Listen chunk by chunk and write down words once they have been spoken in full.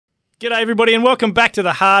G'day everybody and welcome back to the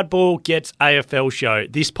Hardball Gets AFL show.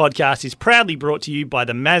 This podcast is proudly brought to you by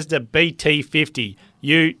the Mazda BT50.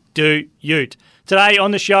 You do ute. Today on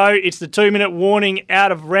the show, it's the 2-minute warning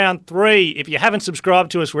out of round 3. If you haven't subscribed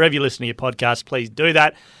to us wherever you listen to your podcast, please do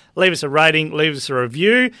that. Leave us a rating, leave us a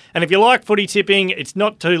review. And if you like footy tipping, it's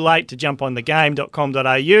not too late to jump on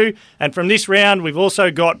thegame.com.au. And from this round, we've also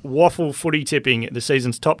got Waffle footy tipping. The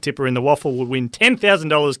season's top tipper in the Waffle will win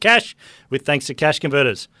 $10,000 cash with thanks to Cash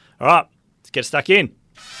Converters. All right, let's get stuck in.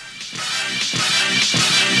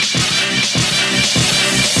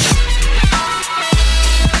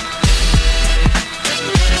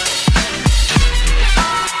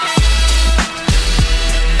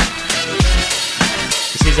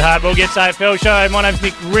 This is the Hardball Gets AFL show. My name's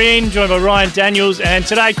Nick Wren, joined by Ryan Daniels, and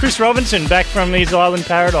today Chris Robinson back from his island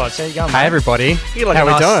paradise. How you going, mate? Hey everybody, You look how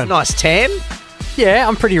we doing? Nice tan. Yeah,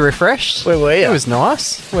 I'm pretty refreshed. Where were you? It was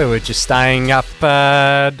nice. We were just staying up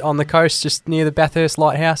on the coast, just near the Bathurst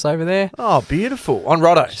Lighthouse over there. Oh, beautiful. On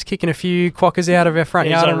Rotto. Just kicking a few quackers out of our front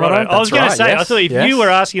Yeah, yard he's in on Rotto. Rotto. I was going to say, yes, I thought if yes. you were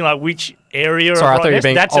asking like which area Sorry, I of thought you were Rotto,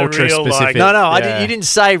 being that's a ultra real specific. No, like, you didn't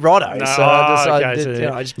say Rotto. No, so I decided okay, that,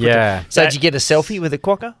 so- I just put Yeah. So did you get a selfie with a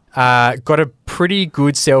quokka? Got a pretty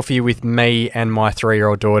good selfie with me and my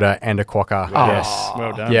 3-year-old daughter and a quacker. Oh. Yes.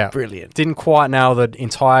 well done. Yeah. Brilliant. Didn't quite nail the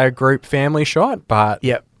entire group family shot, but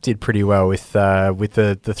Yep. did pretty well with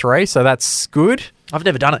the 3, so that's good. I've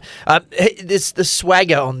never done it. There's the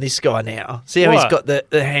swagger on this guy now. See how What? he's got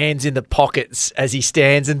the hands in the pockets as he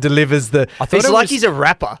stands and delivers the... I thought It's it like was- he's a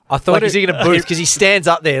rapper. I thought like it- he's in a booth because he stands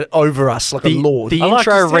up there over us like a lord. The I like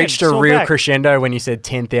intro his reached a stance. It's real all back. crescendo when you said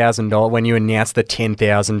 $10,000, when you announced the That's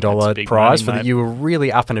 $10,000 big prize money, for that. mate. You were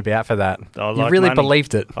really up and about for that. I You like really money.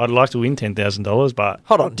 believed it. I'd like to win $10,000, but...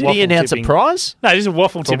 Hold on, did waffle he announce tipping- a prize? No, this is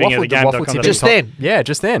waffle tipping at the waffle game.com. tipping Just top- then? Yeah,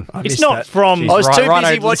 just then. I It's missed not that. from... Jeez. I was too Rhino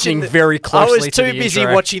busy watching listening very I closely was to too the busy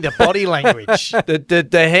intro. watching the body language, the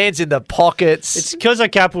hands in the pockets. It's because I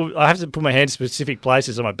have to put my hand in specific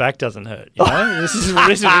places so my back doesn't hurt. You know? this is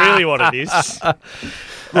really what it is.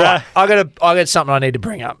 Right, I got something I need to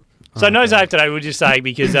bring up. So no Zave today, we'll just say,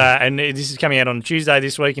 because and this is coming out on Tuesday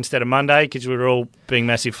this week instead of Monday because we're all being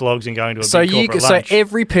massive flogs and going to a big corporate lunch. So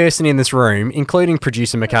every person in this room, including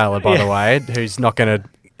producer Michaela, by the way, who's not going to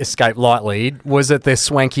escape lightly, was at the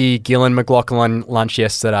swanky Gillen McLaughlin lunch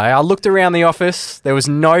yesterday. I looked around the office. There was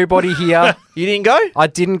nobody here. You didn't go? I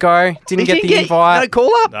didn't go. Didn't You get the invite. No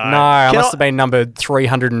call up? No. I Can must I- have been number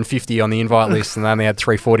 350 on the invite list, and they only had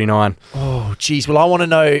 349. Oh, geez. Well, I want to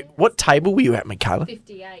know, what table were you at, Michaela?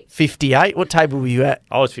 58. 58? What table were you at?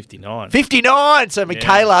 I was 59. 59! So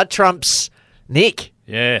Michaela trumps Nick.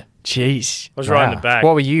 Yeah. Jeez. I was right in the back.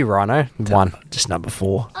 What were you, Rhino? 1. Just number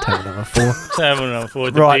 4. Table number 4. Table number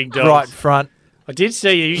 4, the right, big dogs. right front. I did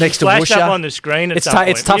see you. Next to You flashed Woosha. up on the screen at It's some tou- point.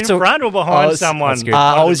 it's tough Were you to- in front or I behind was- someone. That's good. one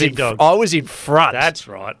of I the was big in. dogs. I was in front. That's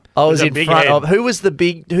right. I was With a in big front head. of. Who was the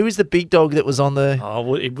big dog that was on the? Oh,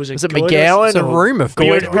 well, it was a Was it Goiter- McGowan? It's a or- room of You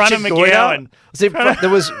were big in front dogs. of Richard Goiter? McGowan. Was in front, there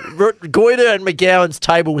was Goiter and McGowan's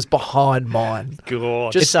table was behind mine.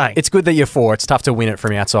 God. Just saying. It's good that you're 4. It's tough to win it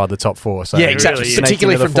from outside the top 4. So Yeah, It exactly. really is. sneak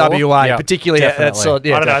Particularly into from the 4. WA. Yeah, particularly definitely. outside.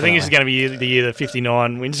 Yeah, I don't know. I think this is definitely. going to be the year the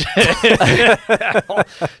 59 wins.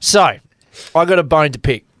 So, I got a bone to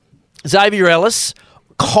pick. Xavier Ellis,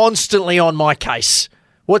 constantly on my case.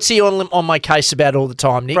 What's he on my case about all the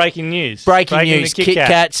time, Nick? Breaking news. Breaking news. the Kit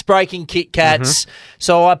Kats, breaking Kit Kats.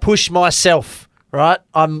 So I push myself, right?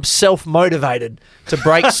 I'm self-motivated to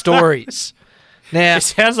break stories. Now, It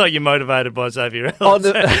sounds like you're motivated by Xavier on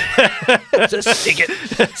Ellis. the just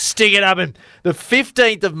stick it up in the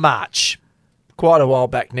 15th of March, quite a while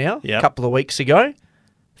back now, Yep. a couple of weeks ago,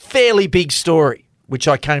 fairly big story, which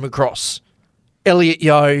I came across. Elliot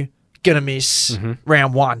Yeo going to miss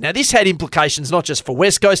round 1. Now, this had implications not just for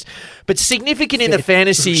West Coast, but significant in the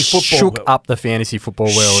fantasy football Shook world. up the fantasy football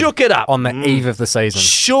world. Shook it up. on the eve of the season.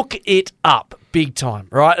 Shook it up big time,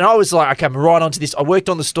 right? And I was like, okay, I'm right onto this. I worked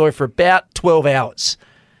on the story for about 12 hours.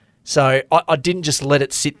 So I didn't just let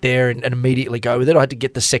it sit there and immediately go with it. I had to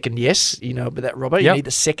get the second yes, you know, but that, Robbo, you Yep. need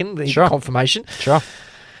the second, the Sure. confirmation. Sure.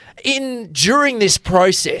 During this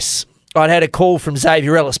process, I'd had a call from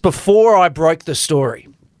Xavier Ellis before I broke the story.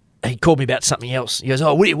 He called me about something else. He goes,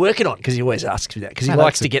 "Oh, what are you working on?" Because he always asks me that because he Oh,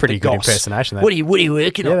 likes that's a to get pretty the good goss. impersonation, that. What are you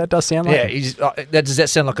working on? Yeah, that does sound like Yeah, it. does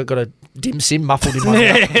that sound like I got a dim sim muffled in my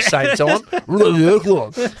mouth at the same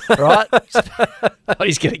time? Right? Oh,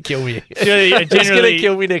 he's going to kill me. Generally, He's going to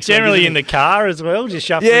kill me next week, Generally isn't in he? the car as well, just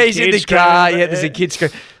shuffling. Yeah, he's in the kids, car. screaming, Yeah, there's a kid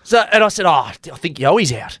screaming. So, and I said, I think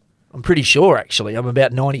Yoey's out. I'm pretty sure, actually. I'm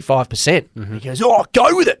about 95%. He goes,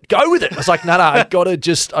 go with it. Go with it. I was like, no,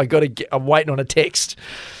 I'm waiting on a text.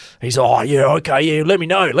 He's, yeah, okay, yeah, let me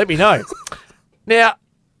know. Now,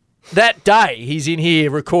 that day, he's in here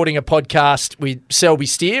recording a podcast with Selby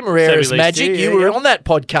Steer, Moreira's Selby Magic. Steer, You yeah, were yeah. on that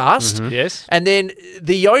podcast. Yes. And then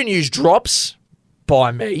the Yo News drops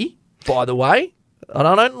by me, by the way. And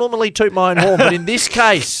I don't normally toot my own horn, but in this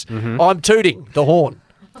case, I'm tooting the horn.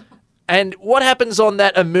 And what happens on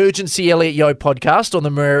that emergency Elliot Yo podcast on the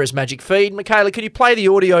Moreira's Magic feed? Michaela, could you play the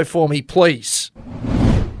audio for me, please?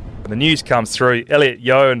 The news comes through, Elliot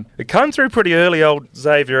Yo, and it came through pretty early, old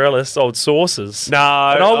Xavier Ellis, old sources. No,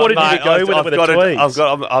 And I wanted you mate, to go with it with a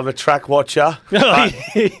tweet. I'm a track watcher. No,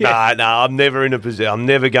 I'm never in a position. I'm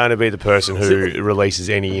never going to be the person who releases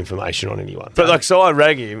any information on anyone. But like, so I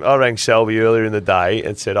rang Selby earlier in the day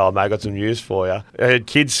and said, "Oh mate, I got some news for you." I had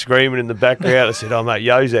kids screaming in the background. I said, "Oh mate,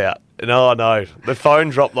 Yo's out." And oh no, the phone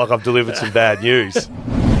dropped like I've delivered some bad news.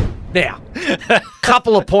 Now,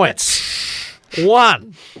 couple of points.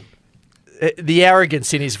 One, the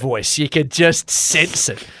arrogance in his voice. You could just sense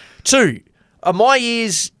it. Two, are my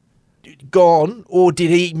ears gone, or did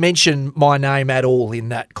he mention my name at all in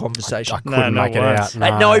that conversation? I couldn't no make it words. out.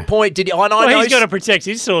 At no point did he. I know. Well, he's got to protect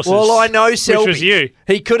his sources. Well, I know Selby. Which was you.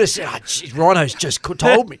 He could have said, geez, Rhino's just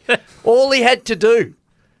told me. All he had to do.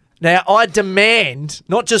 Now, I demand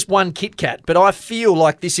not just one Kit Kat, but I feel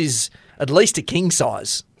like this is at least a king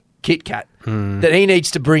size Kit Kat that he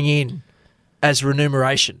needs to bring in as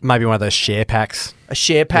remuneration. Maybe one of those share packs A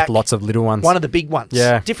share pack. with lots of little ones. One of the big ones.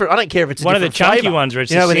 Yeah. Different. I don't care if it's a One of the different chunky flavour. ones where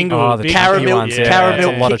it's You know, a with the single Oh, the big chunky caramel, ones, yeah. caramel,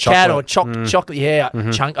 a lot of Kit Kat or chocolate. chocolate. Yeah,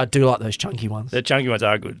 chunk. I do like those chunky ones. The chunky ones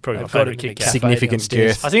are good. Probably my I've got favourite it in Kit the Kat. cafe Significant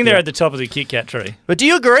downstairs. girth. I think they're at the top of the Kit Kat tree. But do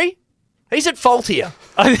you agree? He's at fault here.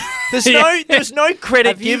 There's no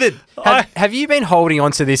credit given. Have you been holding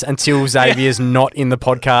on to this until Xavier's not in the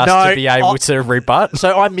podcast No, to be able to rebut?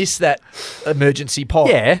 So I missed that emergency pod.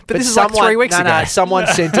 Yeah, but this is like 3 weeks ago. No, someone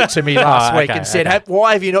sent it to me last Oh, week okay, and said, okay.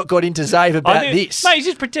 "Why have you not got into Zave about I think- this?" Mate, he's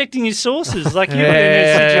just protecting his sources. Like you were in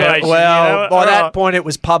this situation. well, you know? by All that right. point, it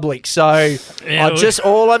was public. So Yeah,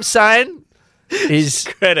 all I'm saying is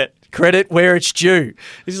Credit. credit where it's due.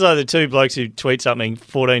 This is like the two blokes who tweet something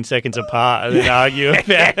 14 seconds apart and then argue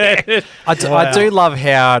about it. I do love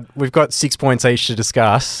how we've got 6 points each to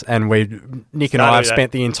discuss, and Nick and I have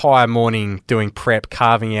spent the entire morning doing prep,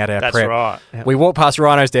 carving out our That's prep. right. We walked past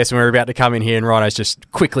Rhino's desk and we were about to come in here, and Rhino's just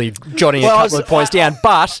quickly jotting Well, a couple of points down.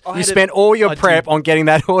 But I you had spent all your I prep did. on getting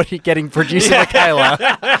that audio, getting producer Michaela,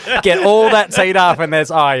 get all that teed up, and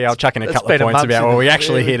there's I'll chuck in a couple of been a points month about what we're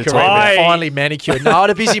actually here to talk Correct. about. I- Finally manicured. No, I had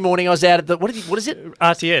a busy morning. I was out at the what is it?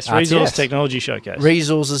 RTS, Resource RTS. Technology Showcase.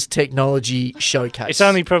 Resources Technology Showcase. It's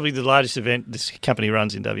only probably the largest event this company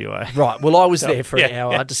runs in WA. right. Well, I was there for an Yeah,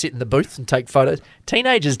 hour. yeah. I had to sit in the booth and take photos.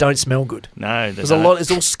 Teenagers don't smell good. No, they There's a don't. lot.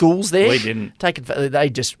 There's all schools there. We didn't. They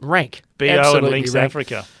just rank. BO and Absolutely Links rank.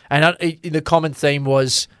 Africa. And the common theme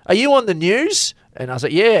was, "Are you on the news?" And I was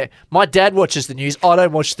like, "Yeah." My dad watches the news. I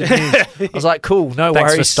don't watch the news. I was like, "Cool, no Thanks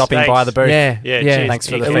worries." for stopping Thanks. by the booth. Yeah, Yeah, yeah. cheers. Thanks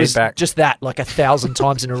for the It was feedback. just that, like 1,000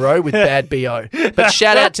 times in a row with bad BO. But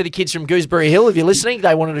shout out to the kids from Gooseberry Hill. If you're listening,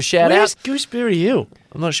 they wanted a shout Where's out. Gooseberry Hill?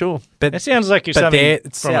 I'm not sure. But That sounds like it's But something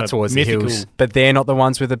it's from out a towards the mythical... hills. But they're not the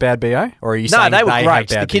ones with the bad BO? Or are you No, saying they were have great.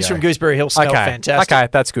 bad The kids BO? from Gooseberry Hill smell fantastic. Okay,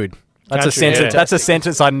 that's good. That's a Country, sentence. yeah. That's a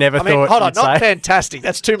sentence I never I mean, thought hold on, you'd not say. fantastic.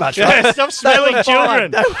 That's too much. Right? Stop smelling were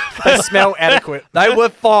fine. children. They smell adequate. They were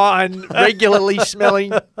fine, regularly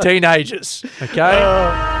smelling teenagers. Okay.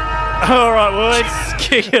 All right, well, let's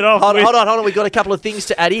kick it off. Hold with- on. We've got a couple of things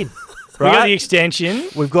to add in. We got the Right? extension.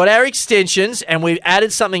 We've got our extensions and we've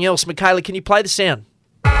added something else. Michaela, can you play the sound?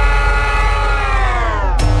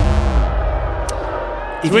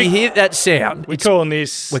 If you hear that sound, We're calling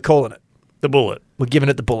this we're calling it. the bullet. We're giving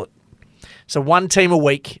it the bullet. So one team a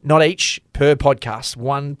week, not each, per podcast.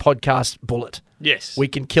 One podcast bullet. Yes. We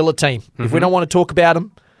can kill a team. If we don't want to talk about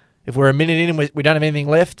them, if we're a minute in and we don't have anything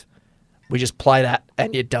left, we just play that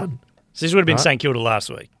and you're done. So this would have been Right. St Kilda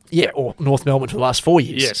last week. Yeah, or North Melbourne for the last 4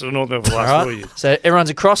 years. Yes, or North Melbourne for the All last right? 4 years. So everyone's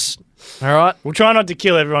across. All right. We'll try not to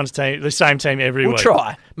kill everyone's team, the same team every We'll week.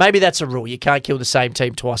 try. Maybe that's a rule. You can't kill the same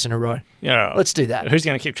team twice in a row. Yeah, all right. Let's do that. Who's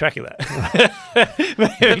going to keep track of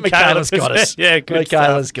that? Michaela's got us. Yeah, good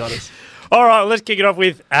Michaela's stuff. got us. All right, let's kick it off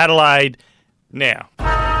with Adelaide now.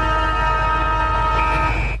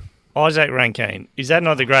 Isaac Rankine, is that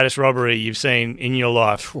not the greatest robbery you've seen in your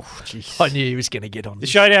life? I knew he was going to get on The this.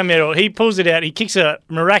 showdown medal, he pulls it out. He kicks a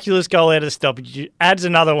miraculous goal out of the stoppage, adds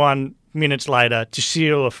another one minutes later to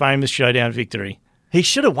seal a famous showdown victory. He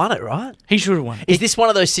should have won it, right? He should have won. Is this one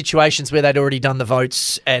of those situations where they'd already done the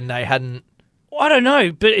votes and they hadn't? I don't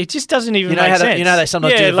know, but it just doesn't even You know make how sense. they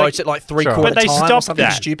sometimes do the votes at like three-quarter But they time or stopped something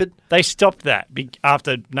that. stupid. They stopped that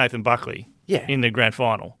after Nathan Buckley. Yeah. in the grand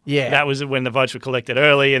final. Yeah. That was when the votes were collected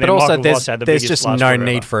early, and But then also, Michael Voss had the there's biggest just last no forever.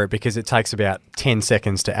 need for it because it takes about 10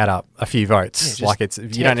 seconds to add up a few votes. just Like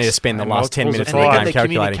you don't need to spend the and last 10 multiples minutes of of the five. game And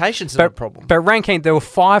calculating. communication's not a problem. But ranking, there were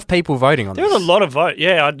 5 people voting on There this. was a lot of votes.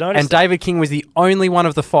 Yeah, I noticed. And David King was the only one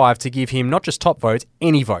of the 5 to give him not just top votes,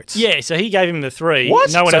 any votes. Yeah, so he gave him the 3.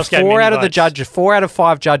 What? No one So else gave him 4 any out of the votes. judges, 4 out of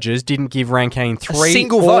 5 judges didn't give Rankine 3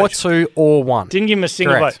 single or vote. 2 or 1. Didn't give him a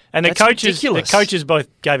single Correct. vote. And the That's coaches ridiculous. both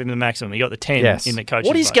gave him the maximum. He got the 10 Yes. in the coaches.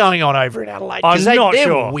 What is vote. going on over in Adelaide? 'Cause I'm not they're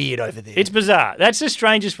sure. weird over there. It's bizarre. That's the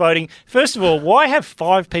strangest voting. First of all, why have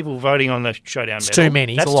 5 people voting on the showdown medal? too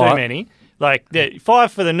many. That's It's a too lot. many. Like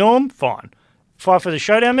 5 for the norm, fine. 5 for the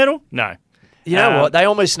showdown medal, no. You know what? They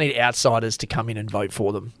almost need outsiders to come in and vote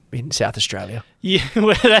for them in South Australia. Yeah,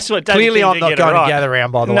 well, that's what David Clearly, King I'm did not get it going right. to gather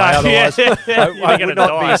around, by the No, way. Otherwise, yeah. I You're gonna would not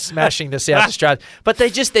die. be smashing the South Australia. But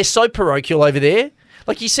they're so parochial over there.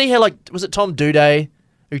 Like, you see how, like, was it Tom Duday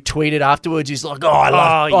who tweeted afterwards? He's like, I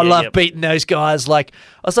love yeah. beating those guys. Like,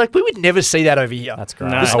 I was like, we would never see that over here. That's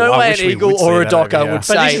great. No. There's I no way wish an we Eagle would see or a that over Docker here. would But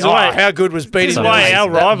say, this is why- how good was beating This is those why our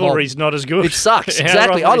that mob." rivalry's not as good. It sucks. Our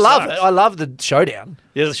Exactly. I rivalry love sucks. it. I love the showdown.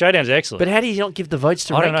 Yeah, the showdown's excellent. But how do you not give the votes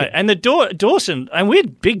to I don't know. Rankin? And the Dawson, and we're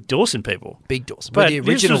big Dawson people. Big Dawson. But We're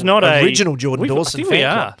the this was not original Jordan I Dawson think fan we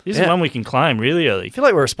are. club. This Yeah. is one we can claim really early. I feel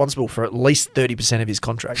like we're responsible for at least 30% of his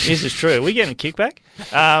contract. This is true. Are we getting a kickback?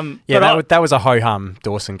 Yeah, but that was a ho-hum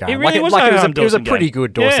Dawson game. It really was a it was ho-hum it was a Dawson pretty game.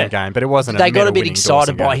 good Dawson Yeah. game, but it wasn't They a got a bit medal-winning excited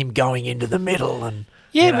Dawson by game. him going into the middle and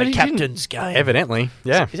Yeah, you know, but he didn't- captain's game. Evidently,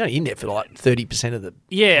 yeah. He's only in there for like 30% of the.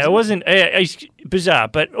 Yeah, it wasn't. It's bizarre,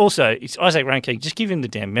 but also it's Isaac Rankin. Just give him the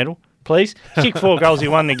damn medal, please. He kicked 4 goals, he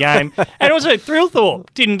won the game, and also Thrillthorpe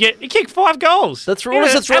didn't get. He kicked 5 goals. What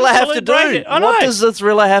does the thriller have to do? I know. What does the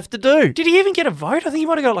thriller have to do? Did he even get a vote? I think he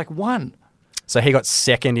might have got like 1. So he got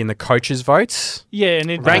second in the coaches' votes. Yeah, and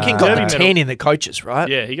then Rankin got Derby the medal. 10 in the coaches, right?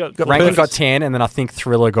 Yeah, he got. Rankin got 10, and then I think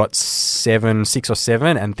Thriller got 6 or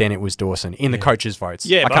 7, and then it was Dawson in the coaches' votes.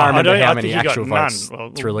 Yeah, I but can't remember don't- how I many think he actual got votes none. Well,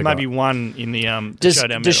 Thriller maybe got. 1 in the Does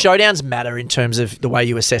showdown medal. showdowns matter in terms of the way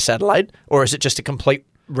you assess Adelaide, or is it just a complete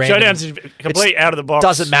random? Showdowns is complete out of the box.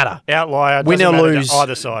 Doesn't matter. Outlier. Win doesn't or matter to lose,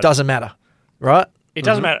 either side. doesn't matter, right? It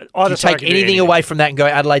doesn't matter. Do Either you side take can do anything away from that and go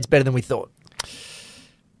Adelaide's better than we thought?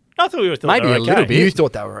 I thought we were Maybe they were a little okay. bit. You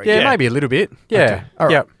thought they were okay. Yeah, maybe a little bit. Yeah, Okay. All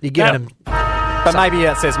right. yeah. You're giving Now- them But maybe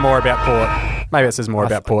that says more about Port. Maybe it says more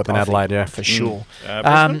about Port than I think Adelaide. Yeah, for sure.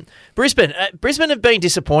 Brisbane? Brisbane have been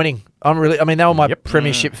disappointing. They were my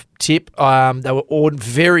premiership tip. They were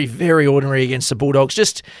very, very ordinary against the Bulldogs.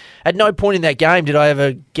 Just at no point in that game did I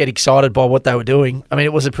ever get excited by what they were doing. I mean,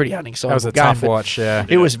 it was a pretty unexciting that was a game. tough but watch. Yeah,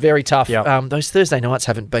 It was very tough. Yep. Those Thursday nights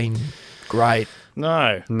haven't been great.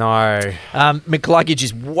 No. no. McCluggage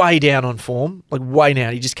is way down on form, like way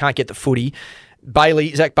down. He just can't get the footy.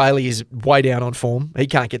 Zach Bailey is way down on form. He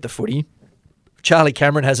can't get the footy. Charlie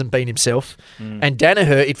Cameron hasn't been himself. And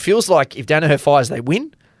Danaher, it feels like if Danaher fires, they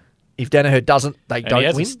win. If Danaher doesn't, they And he don't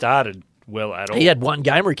hasn't win. started well at all. He had one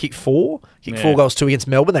game where he kicked 4 Yeah. goals, 2 against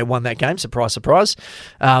Melbourne. They won that game. Surprise, surprise.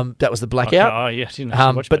 That was the blackout. Oh, yeah. I didn't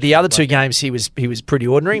actually watch But much the of other the 2 games, he was pretty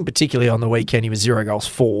ordinary. And particularly on the weekend, he was 0 goals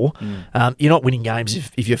 4. You're not winning games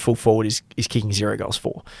if your full forward is kicking 0 goals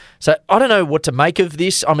 4. So I don't know what to make of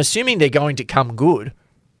this. I'm assuming they're going to come good.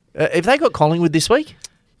 Have they got Collingwood this week?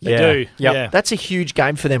 They Yeah. do. Yep. Yeah. That's a huge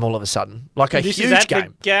game for them all of a sudden. Like a This huge is at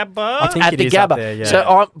game. the Gabba. I think At it the is up Gabba. there, yeah. So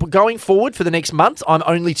I'm going forward for the next month, I'm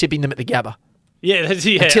only tipping them at the Gabba. Yeah,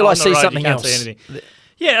 Until I on the see road, you something can't see else. anything.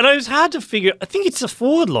 Yeah, and it was hard to figure. I think it's the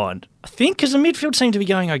forward line. I think because the midfield seemed to be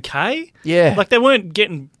going okay. Yeah. Like they weren't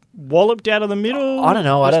getting walloped out of the middle. I don't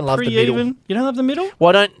know. I It was don't love the pretty middle. even. You don't love the middle? Well,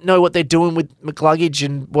 I don't know what they're doing with McCluggage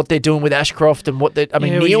and what they're doing with Ashcroft and what they. I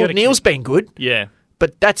mean, Yeah, well, you gotta Neil's been good, Yeah.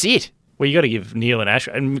 but that's it. Well, you got to give Neil and Ash.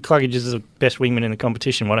 And McCluggage is the best wingman in the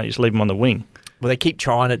competition. Why don't you just leave him on the wing? Well, they keep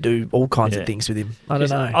trying to do all kinds Yeah. of things with him. I don't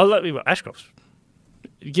know. I'll let you. Ashcroft's.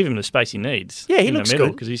 Give him the space he needs. Yeah, he in looks the middle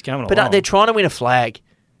good. because he's coming But along. they're trying to win a flag.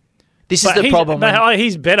 This is the he's- problem. But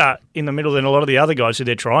he's better in the middle than a lot of the other guys who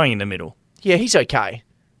they're trying in the middle. Yeah, he's okay.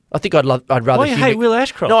 I think I'd rather. Why you Hugh hate Will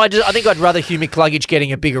Ashcroft? No, I think I'd rather Hugh McCluggage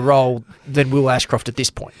getting a bigger role than Will Ashcroft at this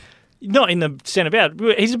point. Not in the centre back.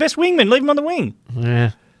 He's the best wingman. Leave him on the wing.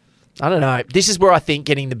 Yeah. I don't know. This is where I think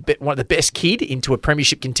getting one of the best kid into a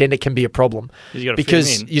premiership contender can be a problem. You gotta fit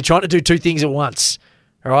Because him in. you're trying to do 2 things at once.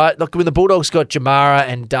 All right? Look, when the Bulldogs got Jamara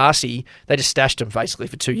and Darcy, they just stashed them basically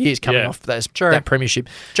for 2 years coming Yeah. off that premiership.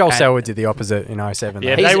 Joel And- Selwood did the opposite in 07.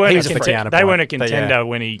 Yeah, though. they weren't, he's a a contender, counterpoint, they weren't a but yeah. contender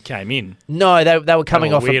when he came in. No, they were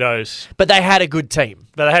coming They were off. weirdos. But they had a good team.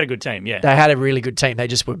 But they had a good team, yeah. They had a really good team. They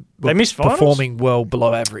just were They missed finals? performing well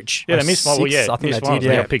below average. Yeah, they missed one. Well, Six, yeah, I think missed they finals. did,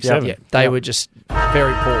 They yeah. got picked Yeah. 7. Yeah, they were just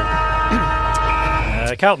very poor.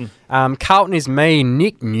 Carlton. Carlton is me,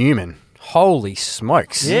 Nick Newman. Holy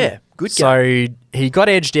smokes. Yeah, good So he got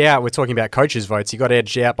edged out. We're talking about coaches' votes. He got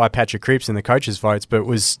edged out by Patrick Cripps in the coaches' votes, but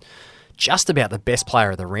was just about the best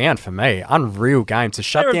player of the round for me. Unreal game to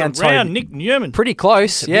shut Player down of the round, Toby. Nick Newman. Pretty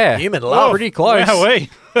close, yeah. Newman love. Pretty close. Wowee.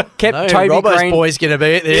 Kept No, Toby Robbo's Green. boy's going to be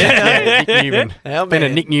it there. Yeah, Nick Newman. Our Been a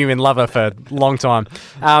man. Nick Newman lover for a long time.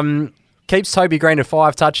 Keeps Toby Green to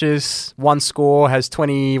 5 touches, 1 score, has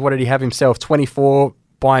 20, what did he have himself? 24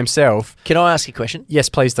 by himself. Can I ask you a question? Yes,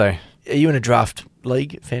 please do. Are you in a draft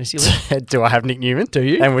league, fantasy league? Do I have Nick Newman? Do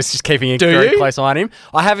you? And was just keeping a Do very you? close eye on him.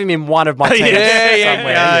 I have him in one of my teams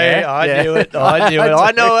somewhere. I knew it. I knew it.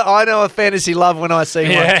 I know a fantasy love when I see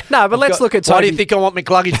one. No, but let's look at Why do Toby. you think I want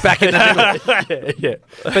McCluggage back in the middle?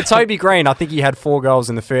 But Toby Green, I think he had 4 goals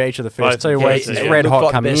in each of the first Both. 2 Yeah, weeks. he's Red Looked hot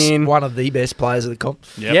like coming in. one of the best players of the comp.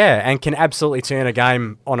 Yep. Yeah, and can absolutely turn a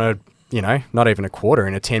game on a, not even a quarter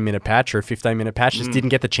in a 10-minute patch or a 15-minute patch. Just didn't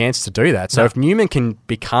get the chance to do that. So if Newman can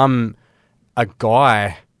become a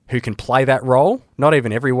guy who can play that role, not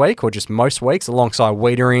even every week or just most weeks, alongside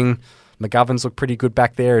Wiedering, McGovern's look pretty good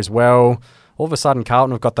back there as well. All of a sudden,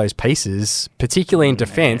 Carlton have got those pieces, particularly in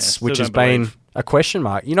defence, still which has don't been believe. a question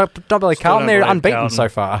mark. Don't believe Still Carlton, don't they're believe unbeaten Carlton. so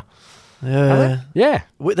far. Yeah. Yeah.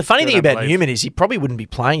 The funny thing don't about believe. Newman is he probably wouldn't be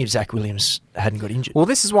playing if Zach Williams hadn't got injured. Well,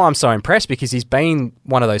 this is why I'm so impressed, because he's been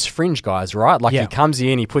one of those fringe guys, right? Like Yeah. he comes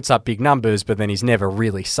in, he puts up big numbers, but then he's never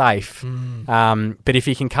really safe. But if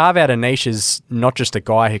he can carve out a niche as not just a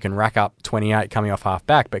guy who can rack up 28 coming off half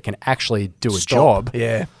back, but can actually do a job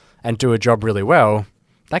Yeah. and do a job really well,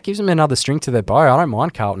 that gives him another string to their bow. I don't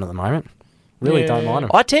mind Carlton at the moment. Really don't mind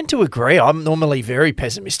him. I tend to agree. I'm normally very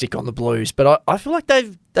pessimistic on the Blues, but I feel like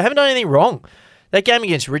they haven't done anything wrong. That game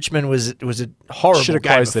against Richmond was a horrible Should have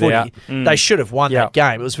game of closed it footy. out. They should have won Yeah. that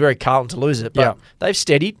game. It was very Carlton to lose it, but Yeah. they've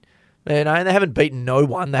steadied. And they haven't beaten no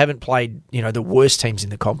one. They haven't played, the worst teams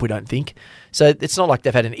in the comp, we don't think. So it's not like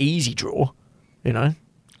they've had an easy draw, I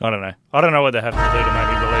don't know. I don't know what they have to do to make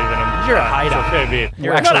me believe in them. You're a hater. It's a fair bit.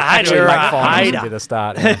 You're not a hater. actually You're like a finals hater. would be the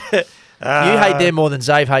start. Yeah. You hate them more than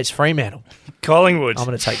Zave hates Fremantle. Collingwood. I'm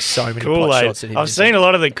going to take so many pot Kool-Aid. shots at him. I've seen a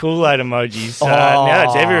lot of the Kool-Aid emojis. Oh, Now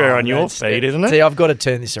it's everywhere on your that's- feed, isn't it? See, I've got to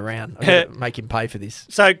turn this around. I've got to make him pay for this.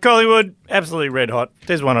 So Collingwood, absolutely red hot.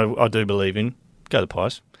 There's one I do believe in. Go the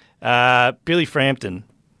Pies. Billy Frampton.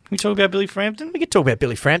 Can we talk about Billy Frampton? We could talk about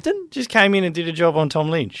Billy Frampton. Just came in and did a job on Tom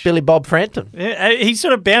Lynch. Billy Bob Frampton. Yeah, he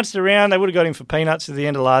sort of bounced around. They would have got him for peanuts at the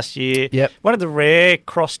end of last year. Yep. One of the rare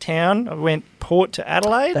cross town. Went Port to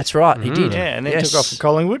Adelaide. That's right, he did. Yeah, and then Yes. took off for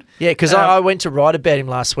Collingwood. Yeah, because I went to write about him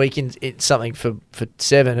last week in something for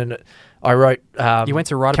Seven, and I wrote. You went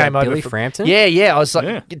to write came about over Billy from- Frampton? Yeah. I was like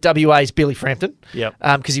Yeah. WA's Billy Frampton. Yep.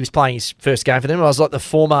 Because he was playing his first game for them. I was like the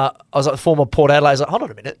former Port Adelaide. I was like, hold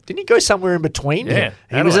on a minute, didn't he go somewhere in between? Yeah,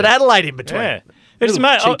 he was at Adelaide in between. Yeah. It's Little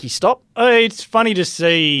mate, cheeky stop. it's funny to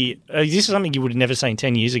see. This is something you would have never seen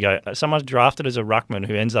 10 years ago. Someone's drafted as a ruckman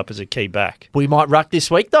who ends up as a key back. We might ruck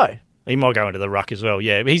this week though. He might go into the ruck as well,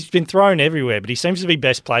 yeah. But he's been thrown everywhere, but he seems to be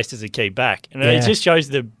best placed as a key back. And Yeah. it just shows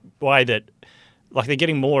the way that they're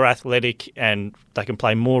getting more athletic and they can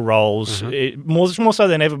play more roles, more so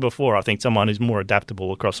than ever before. I think someone who's more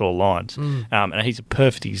adaptable across all lines. And he's a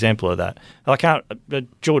perfect example of that. I can't...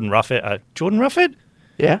 Jordan Ruffett... Jordan Ruffett?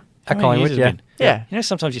 Yeah. At How many Collingwood, years has yeah. it been? Yeah.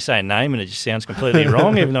 Sometimes you say a name and it just sounds completely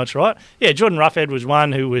wrong, even though it's right. Yeah, Jordan Ruffhead was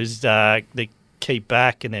one who was the key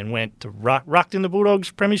back and then went to rucked in the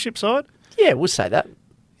Bulldogs premiership side. Yeah, we'll say that.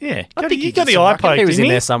 Yeah, I think he you got did the some eye rucking. poke, He was didn't in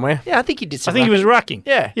he? there somewhere. Yeah, I think he did I some think he was rucking.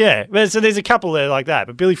 Yeah. Yeah. But so there's a couple there like that.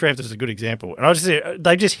 But Billy Frampton's a good example. And I just say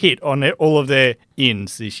they just hit on all of their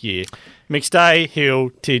ins this year. McStay, Hill,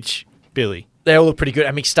 Titch, Billy. They all look pretty good.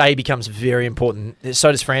 And McStay becomes very important.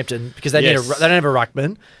 So does Frampton because they Yes. they don't have a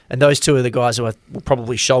ruckman, and those two are the guys who will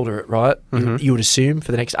probably shoulder it, right? You would assume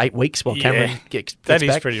for the next 8 weeks while Cameron gets That is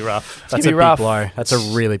back. pretty rough. That's gonna a be big rough. blow. That's a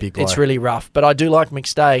really big blow. It's really rough, but I do like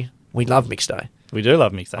McStay. We love McStay. We do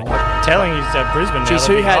love McStay. Telling he's at Brisbane now. Jeez,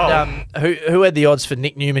 they'll who be had old. who had the odds for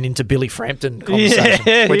Nick Newman into Billy Frampton conversation?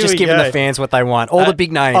 Yeah, We're here just we giving go. the fans what they want. All the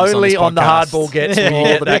big names. Only on, on the this podcast. hardball gets when you All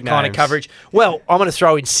get the that big kind of names. coverage. Well, I'm going to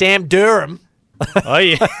throw in Sam Durham. Oh,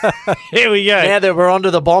 yeah. Here we go. Now that we're onto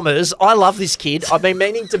the Bombers, I love this kid. I've been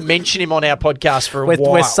meaning to mention him on our podcast for a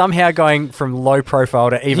while. We're somehow going from low profile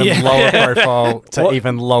to even lower profile to What-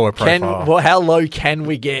 even lower profile. How low can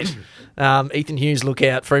we get? Ethan Hughes, look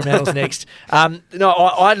out. Fremantle's next. No,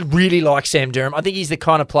 I really like Sam Durham. I think he's the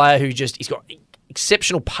kind of player who he's got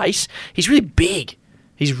exceptional pace. He's really big.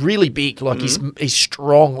 He's really big. Like he's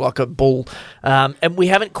strong like a bull. And we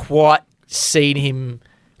haven't quite seen him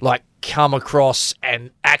like come across and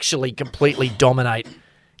actually completely dominate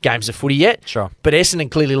games of footy yet. Sure. But Essendon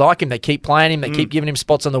clearly like him. They keep playing him. They keep giving him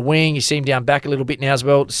spots on the wing. You see him down back a little bit now as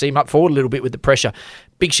well. To see him up forward a little bit with the pressure.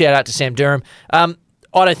 Big shout out to Sam Durham.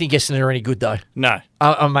 I don't think Essendon are any good though. No.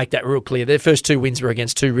 I'll make that real clear. Their first 2 wins were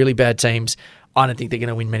against 2 really bad teams. I don't think they're going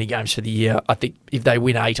to win many games for the year. I think if they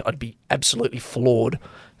win 8, I'd be absolutely floored.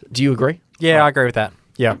 Do you agree? Yeah, I agree with that.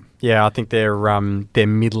 Yeah. I think they're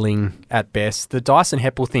middling at best. The Dyson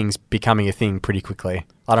Heppel thing's becoming a thing pretty quickly.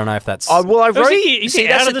 I don't know if that's. I wrote. Is he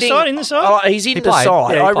out of the side? In the side? Oh, he's in the played.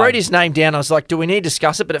 side. Yeah, he I played. wrote his name down. I was like, do we need to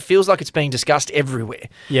discuss it? But it feels like it's being discussed everywhere.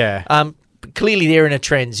 Yeah. Clearly, they're in a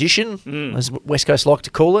transition, as West Coast like to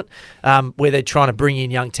call it, where they're trying to bring in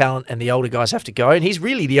young talent and the older guys have to go. And he's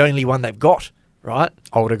really the only one they've got, right?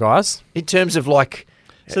 Older guys. In terms of like,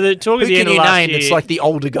 So the talk who at the can end of you last name year, that's like the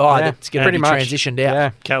older guy Yeah, that's going to pretty be much. transitioned out?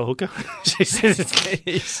 Yeah. Cal Hooker.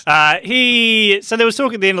 So there was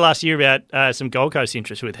talk at the end of last year about some Gold Coast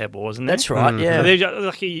interest with Heppel, wasn't there? That's right,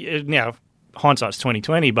 So yeah. now hindsight's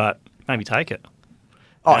 2020, but maybe take it.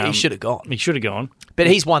 He should have gone. He should have gone. But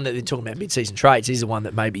he's one that they're talking about mid-season trades. He's the one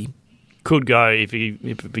that maybe Could go if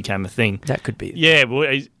it became a thing. that could be. Yeah,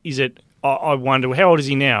 well, is it? I wonder, how old is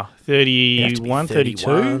he now? He'd have to be 31, 32?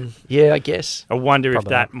 31. Yeah, I guess. I wonder Probably if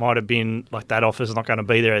that might have been, like, that offer's not going to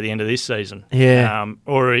be there at the end of this season. Yeah.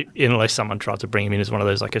 Or unless someone tried to bring him in as one of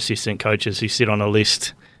those, like, assistant coaches who sit on a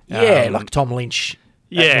list. Yeah, like Tom Lynch. at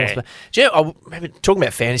Yeah. North Bay. Do you know, talking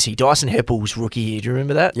about fantasy, Dyson Heppel's rookie year, do you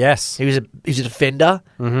remember that? Yes. He was a defender,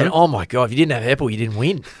 and oh my God, if you didn't have Heppel, you didn't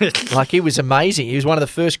win. Like, he was amazing. He was one of the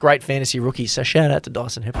first great fantasy rookies, so shout out to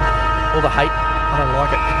Dyson Heppel. All the hate, I don't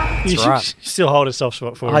like it. You That's right. should still hold a soft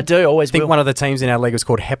spot for him. I do, always I think will. one of the teams in our league was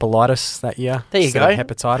called Hepalitis that year. There you instead of go.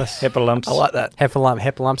 Hepatitis. Hepalumps. I like that.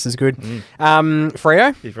 Hepalumps is good. Freo,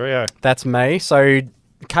 Freo. that's me. So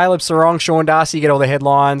Caleb Sarong, Sean Darcy get all the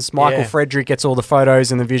headlines. Michael Yeah. Frederick gets all the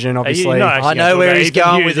photos in the vision, obviously. not actually I know gonna where talk he's about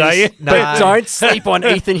going Ethan with Hughes, are this. you? No. But don't sleep on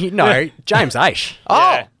Ethan. No, James Aish.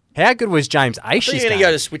 Yeah. How good was James Aish? So you're going to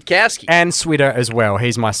go to Switkowski. And Switter as well.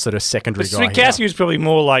 He's my sort of secondary But guy. Switkowski here. was probably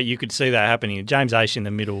more like you could see that happening. James Aish in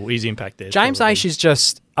the middle, his impact there. James Aish is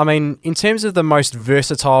just, I mean, in terms of the most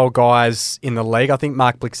versatile guys in the league, I think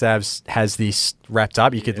Mark Blixavs has this wrapped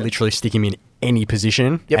up. You could literally stick him in any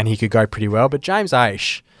position and he could go pretty well. But James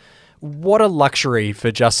Aish, what a luxury for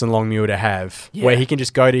Justin Longmuir to have, where he can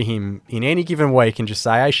just go to him in any given week and just say,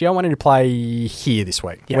 Aish, I want you to play here this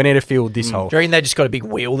week. We need to field this hole. Do you reckon they just got a big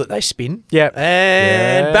wheel that they spin? Yeah.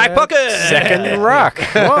 And back pocket. Second ruck.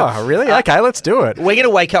 Oh, really? Okay, let's do it. We're going to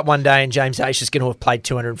wake up one day and James Aish is going to have played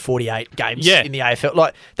 248 games in the AFL.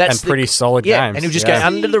 Like, that's And pretty solid games. And he'll just Yeah. go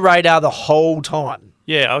under the radar the whole time.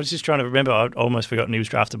 Yeah, I was just trying to remember. I'd almost forgotten he was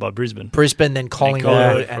drafted by Brisbane. Brisbane, then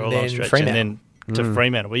Collingwood, and then Fremantle. And then to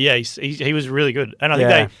Fremantle. But yeah, he was really good. And I think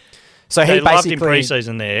Yeah. So they he loved him basically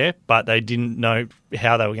pre-season there, but they didn't know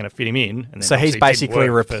how they were going to fit him in. And then So he's obviously it didn't basically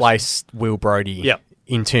work first. replaced Will Brodie Yep.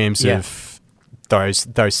 in terms of those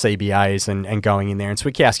CBAs and going in there. And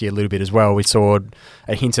Switkowski a little bit as well. We saw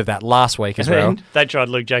a hint of that last week as And well. then they tried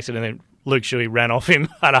Luke Jackson, and then Luke Shuey ran off him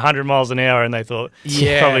at 100 miles an hour, and they thought,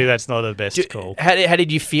 Yeah. probably that's not the best call. How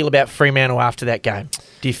did you feel about Fremantle after that game?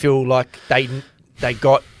 Do you feel like they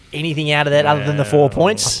got anything out of that other than the 4 I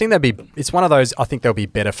points? think it's one of those, I think they'll be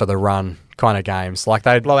better for the run kind of games. Like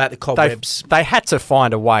they Blow out the cobwebs. They had to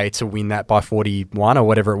find a way to win that by 41 or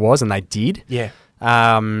whatever it was, and they did. Yeah.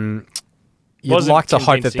 You'd Wasn't like to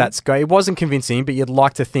hope that convincing. it wasn't convincing, but you'd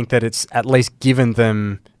like to think that it's at least given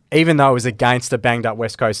them, even though it was against a banged up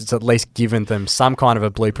West Coast, it's at least given them some kind of a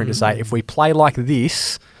blueprint to say, if we play like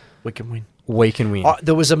this, We can win. we can win.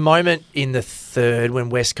 There was a moment in the third when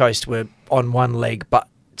West Coast were on one leg but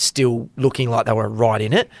still looking like they were right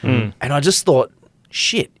in it. And I just thought,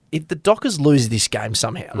 shit, if the Dockers lose this game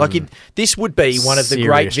somehow, this would be one of the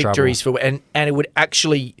great Serious trouble. victories for, and it would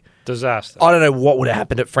actually... Disaster. I don't know what would have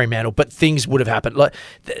happened at Fremantle, but things would have happened. Like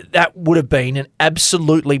that would have been an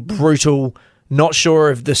absolutely brutal, not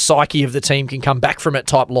sure if the psyche of the team can come back from it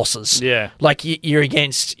type losses. Yeah. Like you're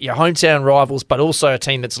against your hometown rivals, but also a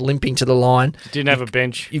team that's limping to the line. Didn't have a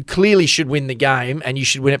bench. You clearly should win the game, and you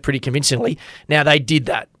should win it pretty convincingly. Now, they did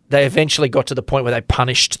that. They eventually got to the point where they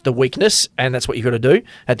punished the weakness, and that's what you've got to do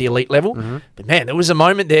at the elite level. But, man, there was a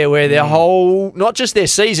moment there where their whole, not just their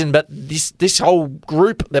season, but this whole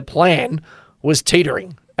group, their plan, was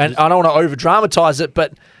teetering. And I don't want to over-dramatise it,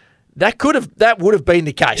 but that would have been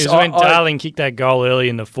the case. It was when Darling kicked that goal early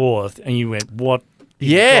in the fourth, and you went, what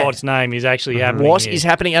in God's name is actually happening What here? is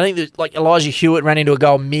happening? I think that, like, Elijah Hewitt ran into a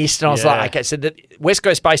goal, missed, and I was Yeah. like, okay, so that West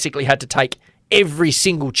Coast basically had to take every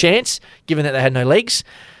single chance, given that they had no legs.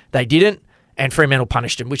 They didn't, and Fremantle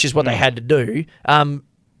punished them, which is what they had to do.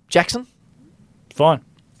 Jackson? Fine.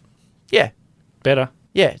 Yeah. Better.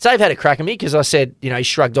 Yeah, Dave had a crack at me because I said, he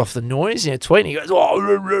shrugged off the noise in a tweet and he goes,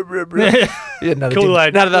 He had another Kool-Aid,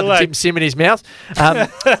 another Kool-Aid. dim sim in his mouth.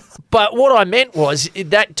 But what I meant was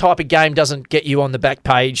that type of game doesn't get you on the back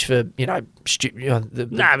page for, but it's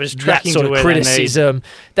that tracking sort to of where they criticism.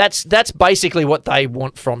 That's basically what they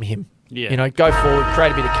want from him. Yeah. Go forward,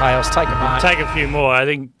 create a bit of chaos, take a mark. Take a few more. I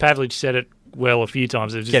think Pavlich said it well a few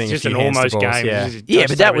times. It was Getting just a an few hands to almost balls, game. yeah. It just Yeah, touched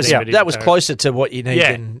but that was everything, but didn't closer to what you need.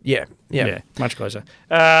 Yeah. than- yeah. Yeah, much closer.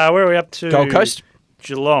 Where are we up to? Gold Coast?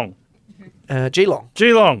 Geelong. Geelong.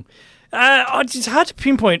 Geelong. It's hard to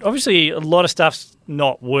pinpoint. Obviously, a lot of stuff's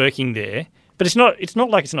not working there, but it's not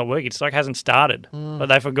like it's not working. It's like it hasn't started. But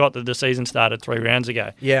they forgot that the season started 3 rounds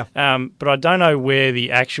ago. Yeah. But I don't know where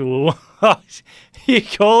the actual. You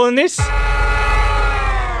calling this?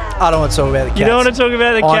 I don't want to talk about the Cats. You don't want to talk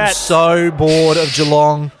about the I'm Cats? so bored of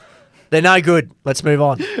Geelong. They're no good. Let's move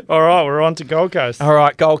on. All right, we're on to Gold Coast. All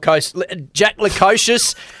right, Gold Coast. Jack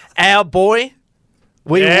Lukosius, our boy.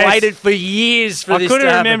 We Yes. waited for years for I this couldn't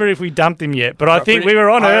to happen. remember if we dumped him yet, but I think we were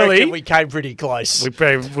on I early. reckon we came pretty close. We would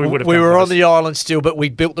have. We come were close. on the island still, but we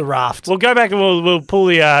built the raft. We'll go back and we'll pull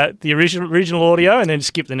the original audio and then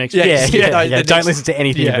skip the next bit. Yeah, the don't next- listen to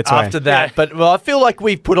anything in between. after that. Yeah. But I feel like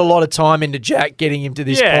we've put a lot of time into Jack getting him to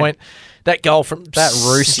this Yeah. point. That goal from That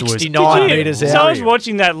roost was 69 Did you- metres so out. I was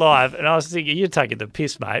watching that live and I was thinking, you're taking the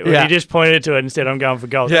piss, mate. When Yeah. you just pointed to it and said, I'm going for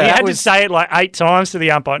goals. Yeah, he that had to was- say it like 8 times to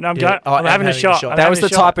the umpire. No, I'm I'm having a shot. I'm That was having the a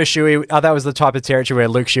shot. type of Shuey. That was the type of territory where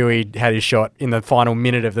Luke Shuey had his shot in the final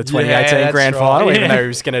minute of the 2018 that's grand right. final, even Yeah. though he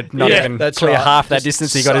was going to not Yeah, even that's clear right. half that Just-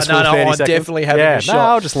 distance. He got his so- full no, 30 I'm seconds. definitely having yeah, a shot. No,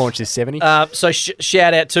 I'll just launch this 70. So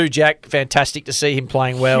shout out to Jack. Fantastic to see him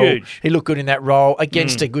playing well. Huge. He looked good in that role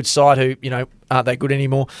against a good side who, aren't that good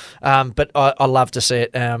anymore. But I love to see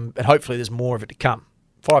it. And hopefully there's more of it to come.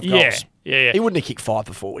 5 Yeah, goals. yeah. He wouldn't have kicked 5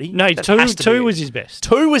 before, would he? No, That has to be two it. was his best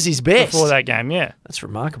 2 was his best. before that game, yeah. That's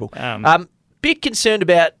remarkable. Um, Bit concerned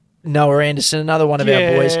about Noah Anderson, another one of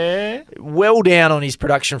our boys. Yeah. Well down on his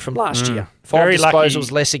production from last year. 5 Very disposals,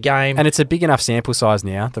 lucky. less a game. and it's a big enough sample size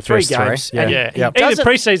now, the 3 first games. three. And Yeah. he Even doesn't-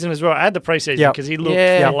 pre-season as well. I had the pre-season Yep. because he looked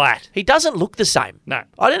Yeah. flat. He doesn't look the same. No.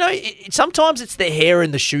 I don't know. Sometimes it's the hair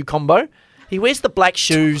and the shoe combo. He wears the black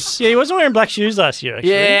shoes. Yeah, he wasn't wearing black shoes last year,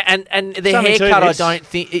 actually. Yeah, and the Something to haircut, I this. don't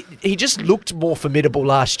think... he just looked more formidable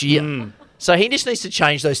last year. So he just needs to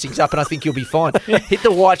change those things up, and I think he'll be fine. Hit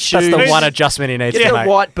the white shoes. That's the one adjustment he needs Get to the make.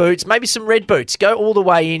 white boots, maybe some red boots. Go all the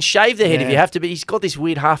way in. Shave the head if Yeah. you have to, but he's got this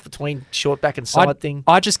weird half between short back and side thing.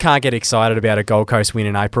 I just can't get excited about a Gold Coast win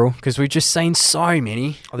in April because we've just seen so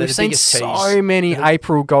many. Oh, they're We've the seen biggest so tease. many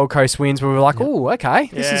April Gold Coast wins where we're like, oh, okay,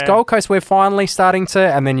 this is Yeah. Gold Coast. We're finally starting to,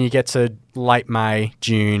 and then you get to late May,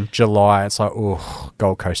 June, July. It's like, oh,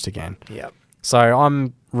 Gold Coast again. Yeah. So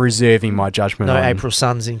I'm reserving my judgment. No on April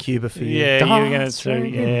Suns in Cuba for you. Yeah, you were going that's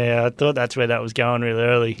very to. good. Yeah, I thought that's where that was going really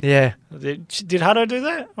early. Yeah. Did Hutto do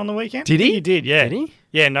that on the weekend? Did he? He did, yeah. Did he?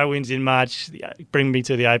 Yeah, no wins in March. Bring me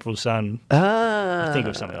to the April Sun. Ah. Think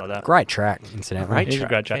of something like that. Great track, incidentally. Great He's a track.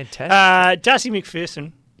 great track. Fantastic. Darcy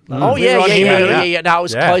McPherson. Oh, We yeah, were on yeah, him yeah, early. yeah, yeah. No, I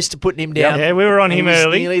was Yeah. close to putting him down. Yeah, we were on He him was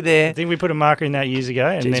early. nearly there. I think we put a marker in that years ago,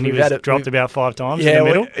 and Jeez, then he we've was had it- dropped we've- about 5 times in Yeah, the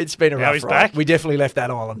middle. it's been a Now rough he's ride. back. We definitely left that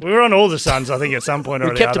island. We were on all the Suns, I think, at some point or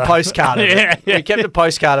We the kept a other. postcard of it. Yeah. We kept a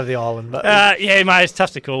postcard of the island. But Yeah, mate, it's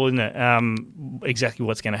tough to call, isn't it? Exactly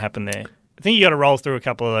what's going to happen there. I think you got to roll through a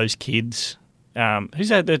couple of those kids. Who's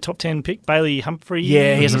that? The top 10 pick, Bailey Humphrey.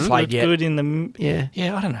 Yeah, he hasn't played Looked yet. Good in the.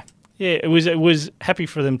 yeah. I don't know. Yeah, it was happy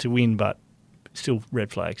for them to win, but still red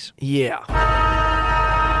flags. Yeah.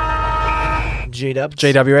 G-Dubs.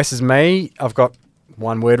 GWS is me. I've got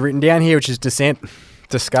one word written down here, which is dissent.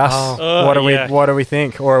 Discuss. Oh, what do yeah. we? What do we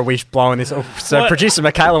think? Or are we blowing this? Oh, so What? producer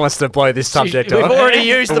Michaela wants to blow this subject We've off. already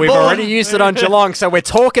used But the we've bullet. already used it on Geelong, so we're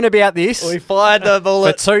talking about this We fired the for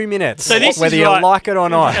bullet. 2 minutes, So this whether is you right. like it or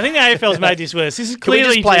not. I think the AFL's made this worse. This is Can we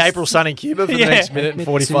clearly just play April Sun in Cuba for the Yeah. next minute and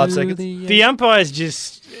 45 seconds? The umpires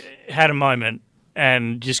just had a moment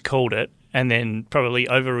and just called it, and then probably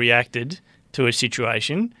overreacted to a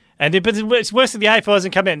situation. And then, but it's worse that the AFL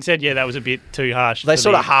hasn't come out and said, "Yeah, that was a bit too harsh." They for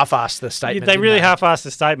sort the- of half-assed the statement. They didn't really half-assed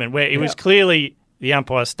the statement where it was Yeah. clearly the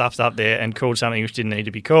umpire stuffed up there and called something which didn't need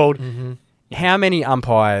to be called. How many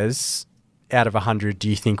umpires out of 100 do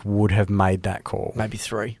you think would have made that call? Maybe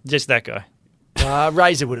 3. Just that guy.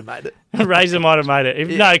 Razor would have made it. Razor might have made it.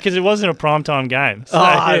 No, because it wasn't a primetime game. So,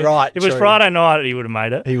 right, If it was true. Friday night, he would have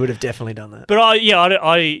made it. He would have definitely done that. But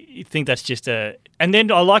I think that's just a... And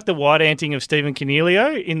then I like the white anting of Stephen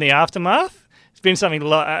Cornelio in the aftermath. been something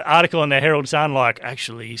article in the Herald Sun like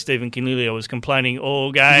actually Stephen Caniglio was complaining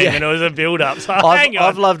all game and it was a build up. So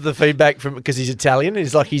I've loved the feedback from because he's Italian.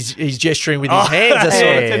 He's like he's gesturing with his hands. That's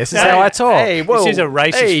this is how I talk. Hey, well, this is a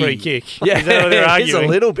racist free kick. Yeah, is that what they're it is arguing? a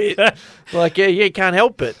little bit. Like you can't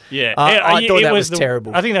help it. Yeah, I thought that was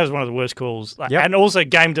terrible. I think that was one of the worst calls, Yep. and also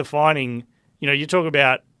game defining. You know, you talk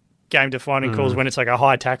about game defining calls when it's like a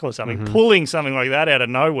high tackle or something, pulling something like that out of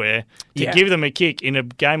nowhere to Yeah. give them a kick in a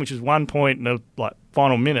game which was 1 point in the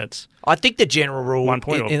final minutes. I think the general rule 1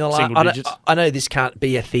 point in the or single digits. I know this can't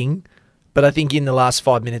be a thing, but I think in the last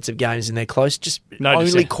 5 minutes of games and they're close, just No only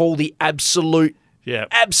dissent. call the absolute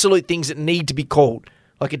things that need to be called,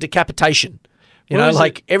 like a decapitation. You What know, is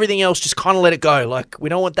like everything else, just kind of let it go. Like we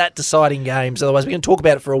don't want that deciding games. Otherwise, we can talk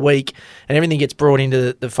about it for a week, and everything gets brought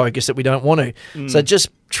into the focus that we don't want to. So just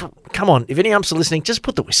come on. If any umps are listening, just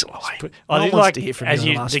put the whistle away. I No think one wants like to hear from as you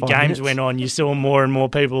in the last the 5 games minutes. went on, you saw more and more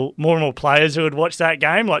people, more and more players who would watch that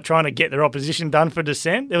game, like trying to get their opposition done for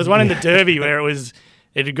dissent. There was one in the Derby where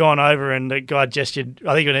it had gone over and the guy gestured,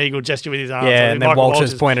 I think an eagle gestured with his arm. Yeah, I think and then Michael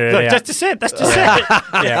Walters pointed it Look, out. That's dissent, that's dissent.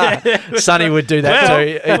 Yeah. Sonny would do that Well,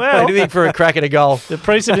 too. well. Anything for a crack at a goal. The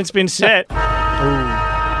precedent's been set.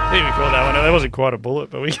 I think we caught that one. That wasn't quite a bullet,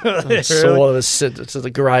 but we got there. Sort of to the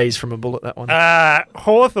greys from a bullet, that one.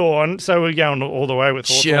 Hawthorn, so we're going all the way with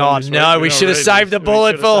Hawthorn. Oh, this no, week. we We're should have not saved the ready.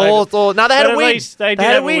 bullet We for should have saved it. Hawthorn. No, they had But a at win. least they did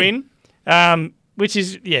had have a win. Which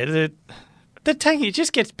is, the tank, it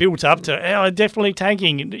just gets built up to, definitely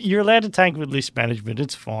tanking. You're allowed to tank with list management.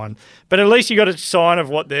 It's fine. But at least you got a sign of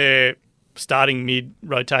what their starting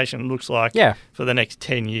mid-rotation looks like for the next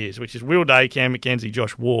 10 years, which is Will Day, Cam McKenzie,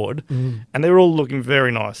 Josh Ward. And they're all looking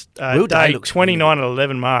very nice. Will Day looks 29 and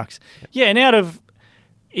 11 marks. Yeah, and out of...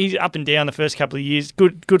 He's up and down the first couple of years.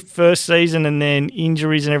 Good first season, and then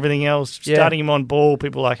injuries and everything else. Yeah. Starting him on ball,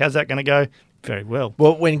 people are like, how's that going to go? Very well.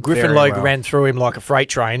 Well, when Griffin Very Logue well. ran through him like a freight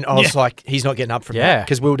train, I was like, he's not getting up from that. Yeah.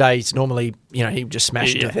 Because Will Day's normally, he would just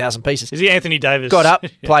smash it to 1,000 pieces. Is he Anthony Davis? Got up,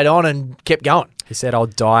 played on, and kept going. He said, "I'll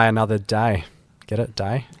die another day." Get it?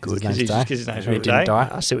 Day? Good. His name's Because Day. his name's He Will didn't Day. die.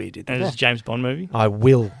 I see what you did And there. it's a James Bond movie. I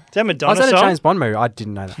will. Is that a Oh, Madonna is that a song? James Bond movie? I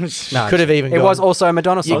didn't know that. No, Could have even It gone. was also a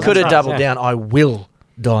Madonna song. You could have right, doubled yeah. down. I will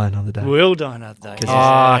die another day. Will die another day.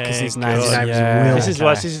 Because his Yeah, name's God. name is yeah, Will. This is okay,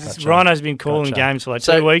 what gotcha. Rhino's been calling Gotcha. games for like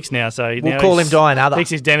So, 2 weeks now. So We'll call him Die Another. Thinks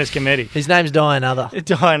he's Dennis Cometti. His name's Die Another.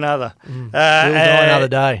 Die another. Will die another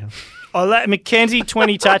day. McKenzie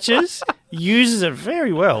 20 touches, uses it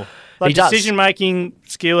very well. Like He does. decision making,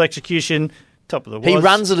 skill, execution, top of the He was.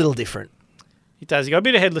 runs a little different. He does. He got a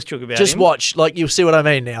bit of headless chook about Just him. watch, like you'll see what I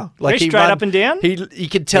mean now. Like Very straight up and down? You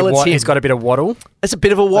can tell it's him. He's got a bit of waddle, It's a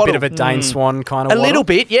bit of a a waddle. bit of a Dane Swan kind of A waddle. little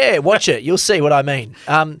bit, yeah. Watch it. You'll see what I mean.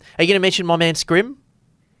 Are you going to mention my man Scrim?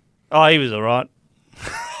 Oh, he was all right.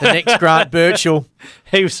 The next Grant Birchall?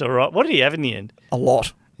 He was all right. What did he have in the end? A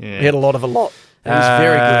lot. Yeah. He had a lot of a lot. He was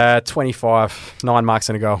very good. 25, 9 marks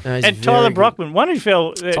and a goal. No, he's And very Tyler good. Brockman, one who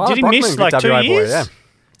fell. Tyler did he Brockman, miss good like 2 WA boy, years? yeah.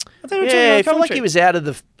 I thought we were talking Yeah, about I felt like commentary. he was out of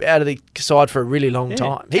the side for a really long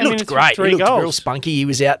time. He 10 looked minutes for great. 3 He looked real goals. spunky. He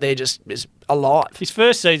was out there just alive. His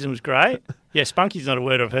first season was great. Yeah, spunky's not a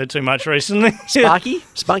word I've heard too much recently. Spunky?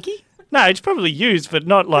 Spunky? No, it's probably used, but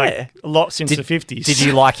not like Yeah. a lot since the 50s. Did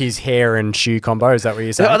you like his hair and shoe combo? Is that what you're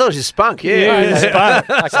I saying? thought it was just spunk. Yeah, Yeah.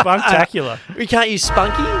 it's spunktacular. We can't use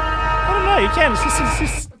spunky. I don't know. You can. It's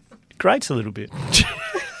just grates a little bit.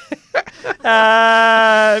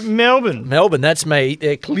 Melbourne. Melbourne, that's me.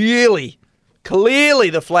 They're clearly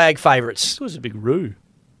the flag favourites. This was a big roo.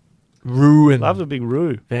 Ruin. Love the big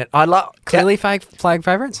roo. Man, I love. Clearly flag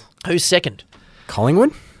favourites? Who's second?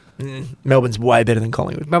 Collingwood? Melbourne's way better than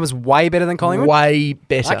Collingwood. That was way better than Collingwood? Way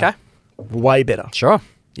better. Okay. Way better. Sure.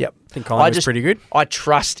 Yep. I think Collingwood's pretty good. I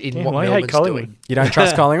trust in Yeah, what why you hate Melbourne's Collingwood? doing. You don't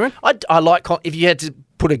trust Collingwood? I like if you had to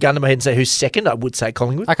put a gun to my head and say who's second, I would say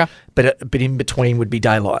Collingwood. Okay. But in between would be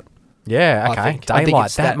Daylight. Yeah, I okay. think. I think Daylight,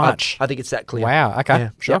 it's that much. I think it's that clear. Wow, okay, Yeah,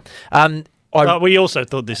 sure. yeah. But we also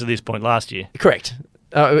thought this at this point last year. Correct.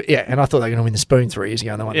 Yeah, and I thought they were going to win the Spoon 3 years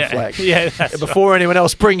ago and they won the flag. Yeah, that's Before anyone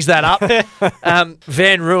else brings that up,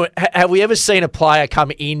 Van Ruin, have we ever seen a player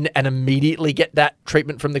come in and immediately get that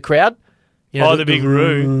treatment from the crowd? You Oh, the big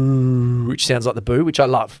roo. which sounds like the boo, which I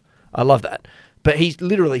love. I love that. But he's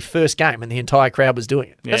literally first game and the entire crowd was doing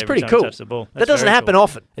it. Yeah, That's every pretty time he cool. touched the ball. That That's doesn't very happen cool.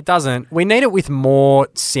 often. It doesn't. We need it with more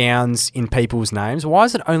sounds in people's names. Why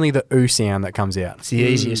is it only the ooh sound that comes out? It's the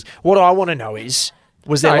easiest. What I want to know is,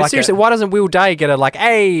 Was there No, like seriously, why doesn't Will Day get a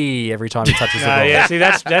hey every time he touches the No, ball? yeah, see,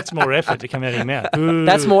 that's more effort to come out of your mouth. Ooh.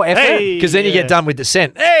 That's more effort? because then you yeah. get done with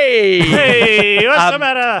dissent. Hey, Hey, what's the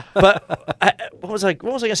matter? But what was I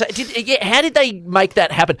going to say? How did they make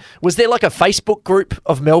that happen? Was there like a Facebook group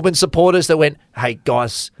of Melbourne supporters that went, "Hey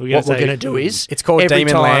guys, We're gonna what we're say- going to do is It's called every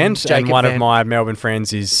Demon time Land, and Jacob one of Van- my Melbourne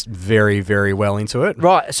friends is very, very well into it.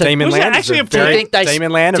 Right, so Demon was it Land. actually is a a very, Do you think they-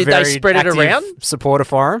 Demon Land, did a they very spread it active around? supporter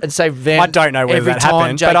for him. and say Van? I don't know whether every that time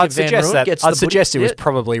happened, Jacob but I'd Van suggest Rooyen that gets I'd the suggest it was yeah.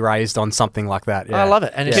 probably raised on something like that. Yeah. I love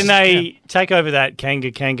it, and it's Can they take over that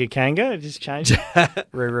Kanga? Just change it?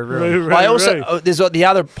 Roo. I also there's the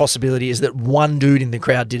other possibility is that one dude in the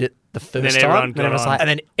crowd did it the first everyone time, got on. and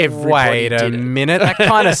then everybody Wait a did it. minute, that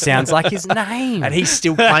kind of sounds like his name. And he's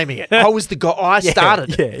still claiming it. I was the guy. I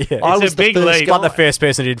started. yeah. I It's a was the big first leap. guy. Like the first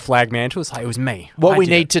person who did flag mantles. Hey, it was me. What I we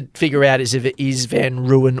did need it. to figure out is if it is Van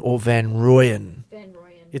Rooyen or Van Rooyen.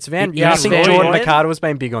 It's Van. Yeah, Yeah, I think Van Jordan Rooyen. McCarter has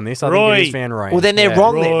been big on this. I Roy. think it is Van Rooyen. Well, then they're Yeah.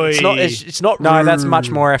 wrong. Then Roy. it's not. It's not. No, that's much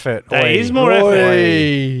more effort. That Oi. is more effort.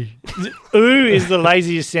 Roy. Ooh is the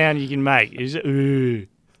laziest sound you can make. Is ooh.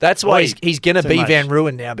 That's why Oi. he's going to Too be much. Van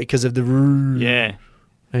Rooyen now because of the roo. Yeah.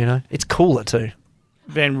 You know, it's cooler too.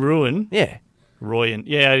 Van Rooyen. Yeah. Royan.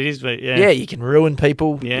 Yeah, it is. But Yeah, you can ruin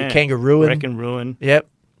people. Yeah. You can ruin. Reckon ruin. Yep.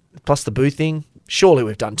 Plus the boo thing. Surely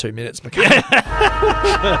we've done 2 minutes, McCann.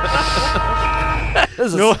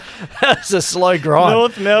 That's a slow grind.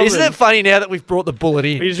 North Melbourne. Isn't it funny now that we've brought the bullet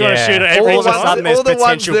in? We just want to Yeah. shoot at All every of a sudden there's all the ones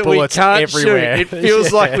potential that we bullets can't everywhere. shoot, it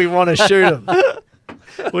feels like we want to shoot them.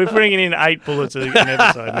 We're bringing in 8 bullets an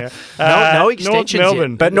episode now. No North extensions yet.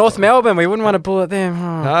 Melbourne. But North Melbourne, we wouldn't want to bullet them.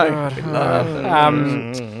 Oh, No.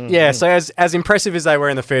 God. Yeah, so as impressive as they were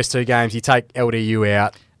in the first 2 games, you take LDU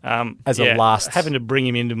out. As a last- having to bring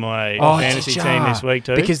him into my Oh, fantasy did team ya? this week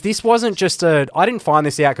too. Because this wasn't just I didn't find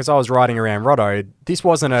this out because I was riding around Rotto. This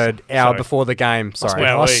wasn't an hour Sorry. before the game. Sorry,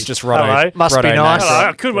 Well, it's just Rotto. hello. Must be Rotto nice. knows. Hello,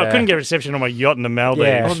 I Yeah. couldn't get reception on my yacht in the Maldives.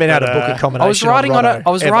 Yeah. I haven't been able to book accommodation. I was riding on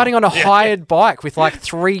Rotto, ever. riding on a hired bike with like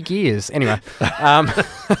 3 gears. Anyway,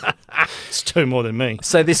 It's 2 more than me.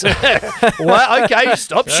 so this Well, okay,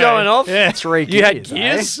 stop showing off. Yeah. 3 gears. You had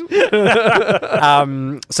eh? gears.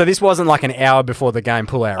 So this wasn't like an hour before the game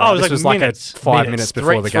pull out. Right? Oh, it was this like was like minutes. a 5 minutes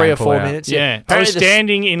before the game 3 or pull 4 out. minutes. Yeah. I Apparently was the-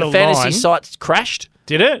 standing in the a fantasy line. sites crashed.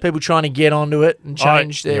 Did it? People trying to get onto it and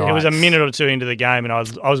change their. It was a Yikes. minute or 2 into the game, and I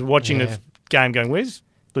was watching Yeah. the game going, "Where's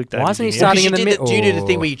Luke Davies?" Why isn't he in here?" starting Because in you the did do you do the middle?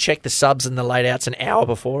 thing where you check the subs and the late outs an hour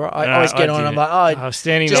before? I always get on and I'm like, I oh, was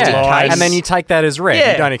standing just there in live. case. And then you take that as read.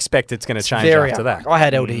 Yeah. You don't expect it's going to change very after that. I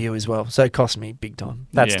had LDU as well, so it cost me big time.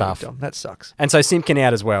 That's Yeah. tough. Big time. That sucks. And so Simpkin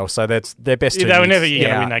out as well. So that's their best. Yeah, 2 they were years never going to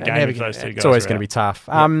out. win that They're game never if gonna- those 2 guys. It's always were going to be out. tough.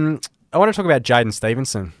 I want to talk about Jaden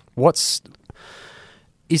Stevenson.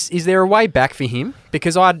 Is there a way back for him?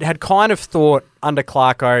 Because I had kind of thought under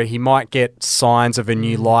Clarko he might get signs of a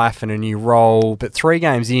new life and a new role, but 3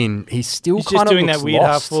 games in, he's still He's kind just of doing looks that weird half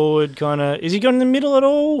lost. forward kind of. Is he gone in the middle at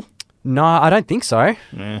all? No, I don't think so.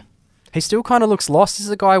 Yeah. He still kind of looks lost. This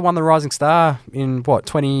is a guy who won the Rising Star in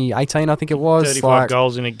 2018, I think it was. 35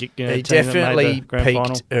 goals in a He team that made definitely the grand peaked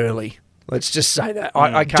final. early. Let's just say that.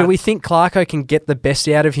 I can't. Do we think Clarko can get the best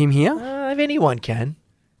out of him here? If anyone can.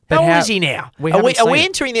 But How old how- is he now? we Are haven't we seen it.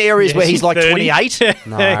 entering the areas Yeah, where is he's he like 30? 28?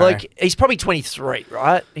 No. Like he's probably 23,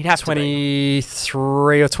 right? He'd have to be.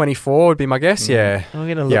 23 or 24 would be my guess, yeah. I'm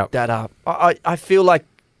going to look Yep. that up. I feel like,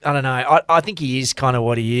 I don't know, I think he is kind of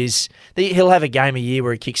what he is. He'll have a game a year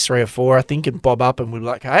where he kicks 3 or 4, I think, and bob up and we'll be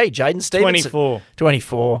like, hey, Jaden Stevenson. 24.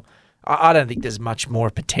 24. I don't think there's much more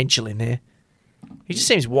potential in there. He just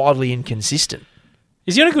seems wildly inconsistent.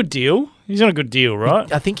 Is he on a good deal? He's on a good deal,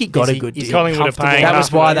 right? I think he got Is a he- good is deal. Collingwood are paying That was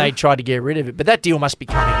half why a million? they tried to get rid of it. But that deal must be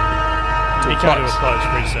coming. He came to a close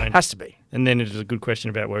pretty soon. Has to be. And then it's a good question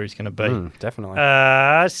about where he's going to be. Definitely.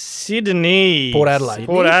 Sydney. Port Adelaide.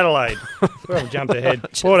 Port Adelaide. Well, I've jumped ahead.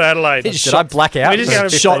 Port Adelaide. They just Did I black out? We just for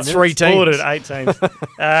got 15 shot minutes? 3 teams. Ported 8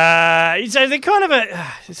 teams. So they're kind of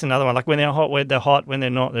a. It's another one. Like when they're hot. When they're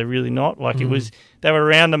not, they're really not. Like it was. They were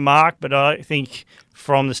around the mark, but I think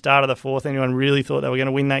from the start of the 4th, anyone really thought they were going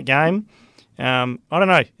to win that game. I don't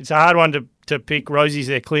know. It's a hard one to pick. Rosie's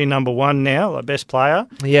their clear number 1 now, like best player.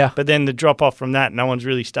 Yeah. But then the drop off from that, no one's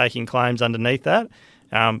really staking claims underneath that.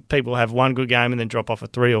 People have one good game and then drop off a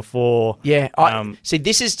 3 or 4. Yeah. See,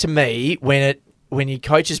 this is to me when your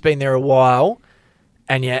coach has been there a while,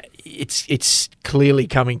 and yeah, it's clearly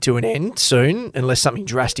coming to an end soon, unless something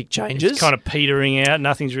drastic changes. It's kind of petering out.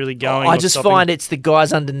 Nothing's really going. I or just stopping. find it's the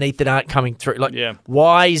guys underneath that aren't coming through. Like, Yeah.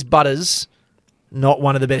 why is Butters not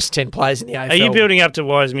one of the best 10 players in the AFL? Are you building up to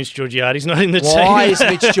why is Mitch Georgiades not in the Why team? is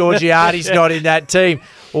Mitch Georgiades not in that team?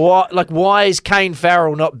 Why is Kane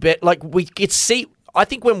Farrell not bet? Like we get see. I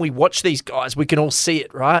think when we watch these guys, we can all see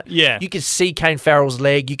it, right? Yeah. You can see Kane Farrell's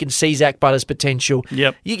leg. You can see Zach Butter's potential.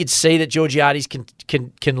 Yep. You can see that Georgiades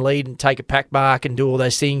can lead and take a pack mark and do all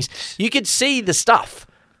those things. You can see the stuff,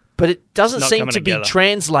 but it doesn't Not seem coming to be together.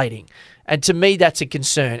 translating. And to me, that's a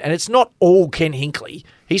concern. And it's not all Ken Hinckley.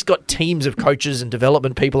 He's got teams of coaches and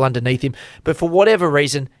development people underneath him. But for whatever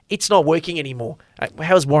reason, it's not working anymore.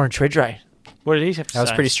 How's Warren Treadray? What did he have to say? That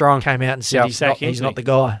was pretty strong. Came out and said Yep. he's Zach not Hinckley. the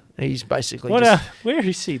guy. He's basically What? just... Where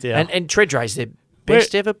is he now? And Treadray's their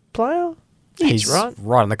best ever player? He's right.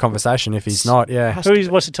 right in the conversation if he's not, yeah.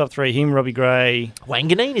 What's the top three? Him, Robbie Gray.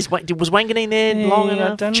 Wanganeen? Was Wanganeen there long I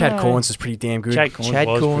enough? don't Chad know. Corns was pretty damn good. Chad Corns Chad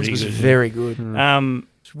was Corns pretty was good. very good.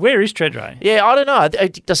 Where is Treadray? Yeah, I don't know. He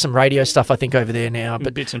does some radio stuff, I think, over there now.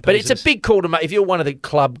 But Bits and but it's a pieces. big call to make. If you're one of the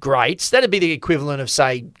club greats, that'd be the equivalent of,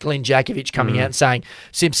 say, Glenn Jakovic coming out and saying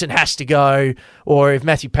Simpson has to go, or if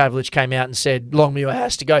Matthew Pavlich came out and said Longmuir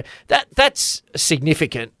has to go. That's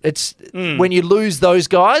significant. It's when you lose those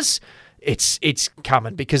guys, it's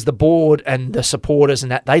coming because the board and the supporters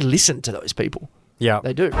and that, they listen to those people. Yeah.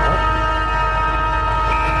 They do.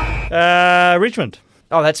 Right? Richmond.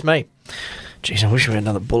 Oh, that's me. Jeez, I wish we had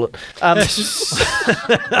another bullet.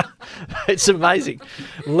 It's amazing.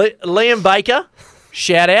 Liam Baker,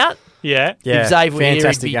 shout out. Yeah. Yeah, If Zave were here, he'd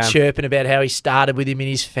fantastic be game. chirping about how he started with him in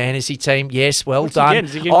his fantasy team. Yes, well What's he done. getting?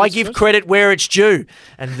 Is he getting I his give first? credit where it's due.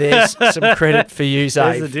 And there's some credit for you,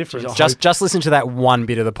 Zave. There's the difference. Jeez, I Just listen to that one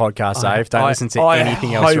bit of the podcast, Dave. Don't listen to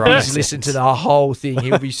anything else. I right? hope he's listened to the whole thing.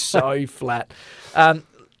 He'll be so flat.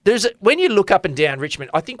 When you look up and down Richmond,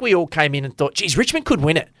 I think we all came in and thought, geez, Richmond could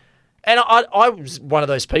win it. And I was one of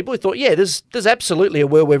those people who thought, yeah, there's absolutely a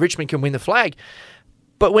world where Richmond can win the flag.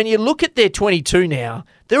 But when you look at their 22 now,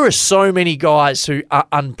 there are so many guys who are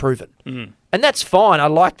unproven. And that's fine. I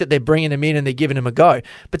like that they're bringing them in and they're giving them a go.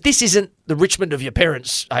 But this isn't the Richmond of your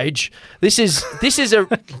parents' age. There's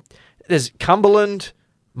Cumberland,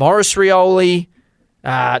 Morris Rioli,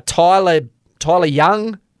 Tyler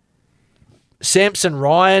Young, Samson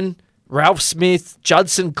Ryan, Ralph Smith,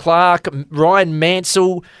 Judson Clark, Ryan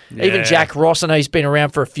Mansell, even Yeah. Jack Ross. I know he's been around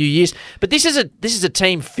for a few years, but this is a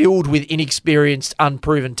team filled with inexperienced,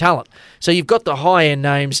 unproven talent. So you've got the high end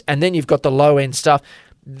names, and then you've got the low end stuff.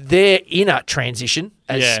 They're in a transition,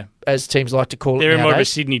 as teams like to call They're it in more of a nowadays.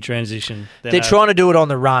 Sydney transition. They're trying to do it on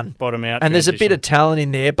the run, bottom out. and there's a bit transition. of talent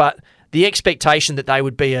in there, but the expectation that they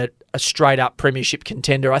would be a straight up premiership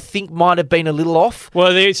contender, I think, might have been a little off.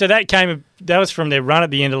 Well, that was from their run at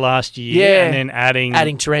the end of last year, Yeah. and then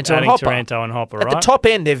adding Taranto and Hopper. Taranto and Hopper, At right? the top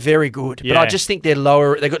end, they're very good, but Yeah. I just think they're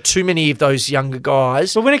lower. They've got too many of those younger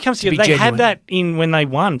guys. But when it comes to be they genuine. had that in when they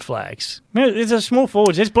won flags. There's a small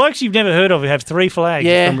forwards. There's blokes you've never heard of who have 3 flags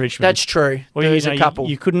Yeah, from Richmond. that's true. Well, There's you know, a couple.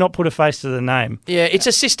 You could not put a face to the name. Yeah, it's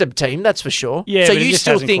a system team, that's for sure. Yeah, so but it you just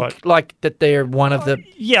still hasn't think quite- like that they're one of the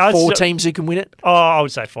Yeah, I'd 4 still- teams who can win it? Oh, I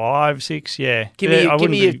would say 5, 6. Yeah. Give Yeah, I me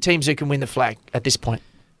wouldn't your be- teams who can win the flag at this point.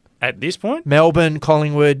 at this point. Melbourne,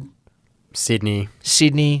 Collingwood, Sydney.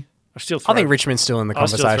 Sydney, I think Richmond's still in the I'll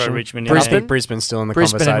still throw conversation. Richmond in I there. think Brisbane's still in the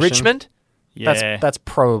Brisbane conversation. and Richmond. Yeah, That's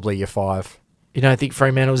probably your 5. You don't think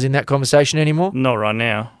Fremantle's in that conversation anymore? not right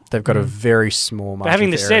now. They've got a very small margin. But having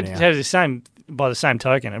for this error said, now. by the same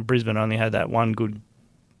token, and Brisbane only had that one good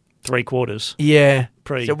 3 quarters. Yeah.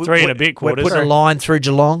 Three So we- and we- a bit We're quarters. putting a line through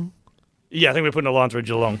Geelong. Yeah, I think we're putting a line through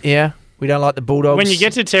Geelong. Yeah. We don't like the Bulldogs. When you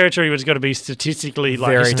get to territory where it's got to be statistically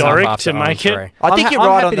Very historic tough to after make 0-3. it. I think I'm you're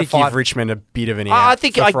right happy on the to 5. give Richmond a bit of an out I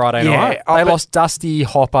think for I- Friday yeah, night. I They bet- lost Dusty,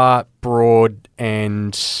 Hopper, Broad,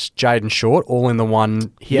 and Jaden Short all in the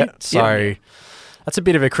one hit. Yeah, So yeah. that's a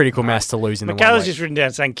bit of a critical mass to lose in the one Michaela's week. just written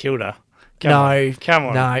down St Kilda. No, Come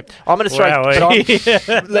on. No, I'm going to throw. Wow,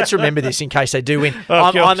 but let's remember this in case they do win. Oh,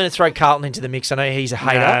 I'm God. going to throw Carlton into the mix. I know he's a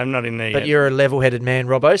hater, No, I'm not in there but yet. you're a level-headed man,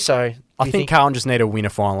 Robbo. So I you think Carlton just need to win a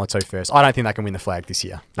final or 2 first. I don't think they can win the flag this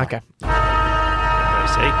year. okay.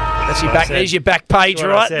 See? That's your what I back. said. There's your back page That's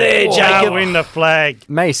what I right said. there, Oh, Jacob. win the flag.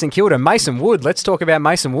 Me, St Kilda, Mason Wood. Let's talk about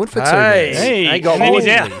Mason Wood for 2 Hey. minutes. Hey, They got and then he's Wood.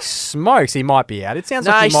 out. Holy smokes, he might be out. It sounds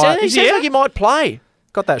No, like he he might. sounds like he might play.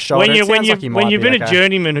 Got that shoulder. When It you've sounds like he might been be a okay.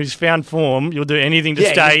 journeyman who's found form, you'll do anything to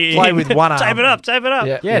Yeah, stay just play in. with one arm. Save it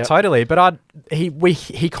up. Yeah, totally. But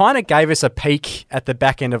he kind of gave us a peek at the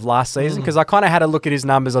back end of last season because I kind of had a look at his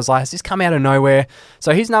numbers. I was like, has this come out of nowhere?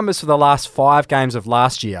 So his numbers for the last 5 games of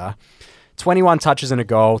last year, 21 touches and a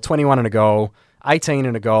goal, 21 and a goal, 18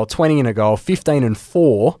 and a goal, 20 and a goal, 15 and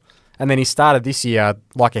 4. And then he started this year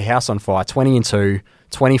like a house on fire, 20 and 2,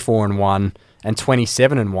 24 and 1, and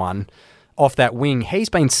 27 and 1. off that wing. He's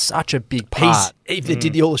been such a big part. If they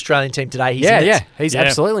did the All-Australian team today, he's Yeah, in it. yeah. He's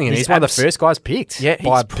absolutely in it. He's one of the first guys picked. Yeah,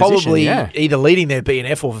 by he's probably position, either leading their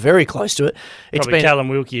BNF or very close to it. It's Probably Callum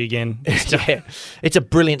Wilkie again. yeah, it's a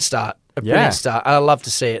brilliant start. Brilliant start. I love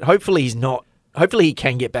to see it. Hopefully he's not. Hopefully he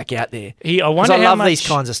can get back out there. I wonder I how love much, these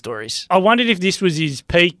kinds of stories. I wondered if this was his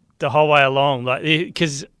peak the whole way along.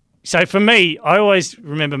 So for me, I always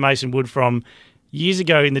remember Mason Wood from years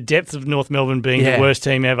ago in the depths of North Melbourne being the worst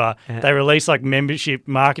team ever. Yeah. They released like membership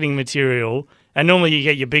marketing material. And normally you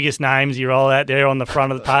get your biggest names, you roll out there on the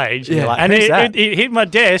front of the page. Yeah. Like, and who's that? it hit my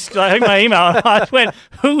desk, I hit my email, and I went,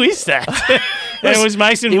 who is that? And it was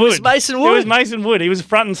Mason Wood. It was Mason Wood. It was Mason Wood. He was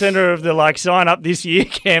front and centre of the sign up this year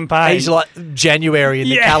campaign. He's like January in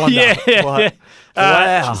the calendar. Yeah. Like,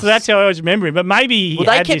 wow. So that's how I always remember him. But maybe Well,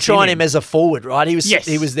 they kept trying him as a forward, right? He was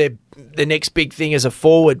the next big thing as a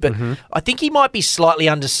forward, but I think he might be slightly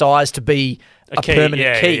undersized to be a key,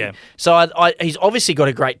 permanent key. yeah. So he's obviously got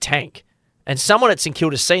a great tank, and someone at St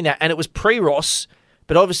Kilda's seen that, and it was pre-Ross.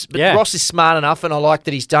 But obviously, Ross is smart enough, and I like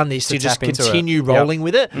that he's done this to just tap into continue rolling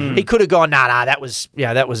with it. He could have gone, nah, that was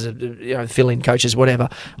a fill-in coaches, whatever.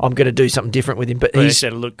 I'm going to do something different with him. But he he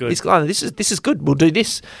said it looked good. He's going, this is good. We'll do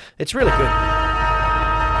this. It's really good.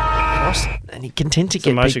 Ross, and he can tend to get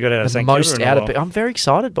the most you got out of the St most Kilda in a out of while. it. I'm very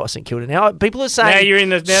excited by St Kilda now. People are saying Now you're in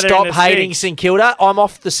the- now they're in stop the hating six. St Kilda. I'm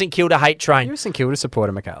off the St Kilda hate train. You're a St Kilda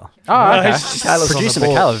supporter, Michaela. No, Oh, okay. he's- Michaela's on Producer the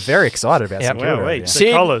board. Michaela, very excited about Yep. St Kilda. Wow, wait. yeah.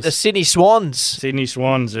 So- Colours. The Sydney Swans. Sydney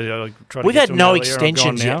Swans. Tried to We've get had to them no earlier, I've gone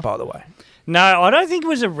extensions now. yet, by the way. No, I don't think it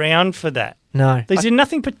was around for that. No. There's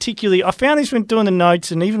nothing particularly. I found this when doing the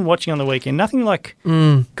notes and even watching on the weekend. Nothing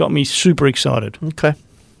got me super excited. Okay.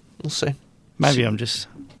 We'll see. Maybe I'm just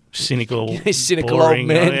cynical. Cynical boring. old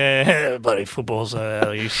man. Oh, yeah, bloody football's how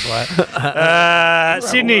I used to play.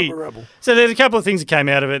 Sydney. Rebel. So there's a couple of things that came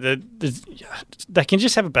out of it. They can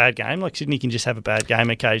just have a bad game. Like Sydney can just have a bad game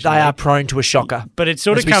occasionally. They are prone to a shocker. But it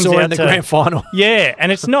sort As of we comes saw out in the to grand final. Yeah,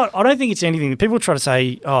 and it's not. I don't think it's anything. People try to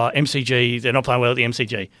say, "Oh, MCG, they're not playing well at the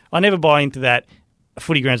MCG." I never buy into that. A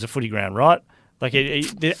footy ground's a footy ground, right? Like,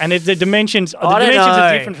 the dimensions. The I don't dimensions know.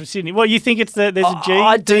 are different from Sydney. Well, you think it's there's a G?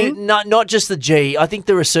 I do thing? not just the G. I think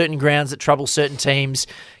there are certain grounds that trouble certain teams,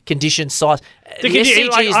 conditions, size. The Like, SCG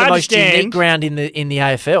is I the most understand- unique ground in the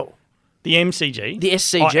AFL. The MCG, The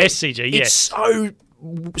SCG. Oh, SCG, It's yes. so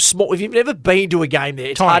small. If you've never been to a game there,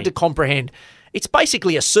 it's Tiny. hard to comprehend. It's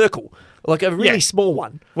basically a circle, like a really Yeah. small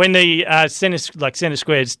one. When the centre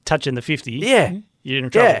square's touching the 50, Yeah. you're in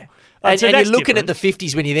trouble. Yeah. Oh, And, so and you're that's looking different. at the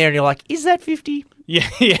 50s when you're there and you're like, is that 50? Yeah,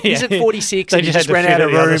 yeah, yeah. Is it 46? They and you just just had to ran fit out it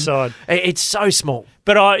of the other room. side. It's so small.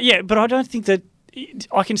 But I don't think that.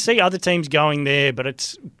 I can see other teams going there, but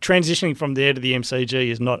it's transitioning from there to the MCG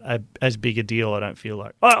is not as big a deal. I don't feel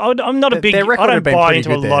like I'm not a big. Their record I don't have been buy pretty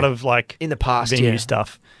into a good lot there. of like In the past, venue yeah.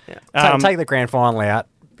 stuff. Take the grand final out,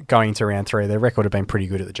 going into round 3. Their record have been pretty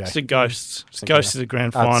good at the J. It's the Ghosts. St Ghosts Kilda. of the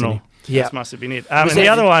grand Sydney. final. Yeah. That must have been it. And the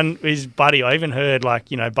other one is Buddy. I even heard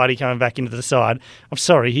Buddy coming back into the side. I'm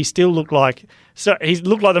sorry, he still looked like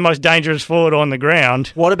the most dangerous forward on the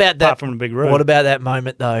ground. What about that? Apart from the big room. What about that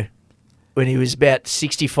moment though, when he was about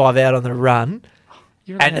 65 out on the run,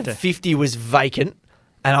 and the 50 was vacant,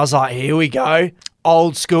 and I was like, "Here we go,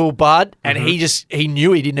 old school Bud," and he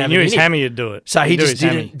knew he didn't He have knew it his in him. hammy would do it. So he knew just his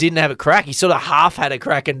hammy. didn't have a crack. He sort of half had a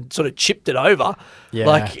crack and sort of chipped it over. Yeah.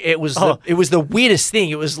 Like it was the weirdest thing.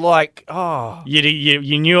 It was like, oh,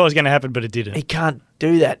 You knew it was going to happen, but it didn't. he can't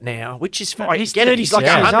do that now, which is fine. He's Get it. He's like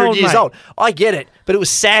 36 100 years mate. old. I get it, but it was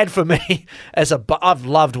sad for me I've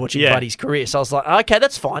loved watching Yeah. Buddy's career. So I was like, okay,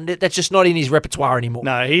 that's fine. That's just not in his repertoire anymore.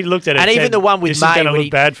 No, he looked at it and and even said, the one with this May, is going to when look he,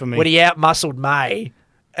 bad for me. when he out-muscled May,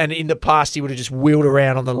 and in the past he would have just wheeled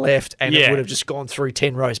around on the left and it Yeah. would have just gone through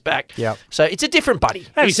 10 rows back. Yep. So it's a different Buddy.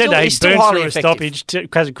 Having He's said still- that, he he's still burns highly through a effective. stoppage,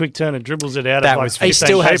 has a quick turn and dribbles it out That of like was 15 He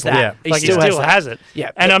still has people. that. Like He he still still has has that. it.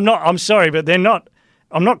 Yeah. And I'm sorry, but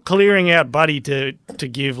I'm not clearing out Buddy to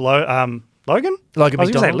give Logan? Logan I was going to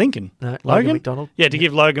say McDonald? Lincoln. No, Logan McDonald. Yeah, to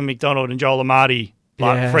give Logan McDonald and Joel Amati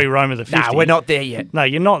Yeah. free roam of the 50. Nah, we're not there yet. No,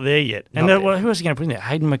 you're not there yet. And Not there. who else are you going to put in there?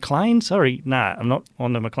 Hayden McLean? Sorry. Nah, I'm not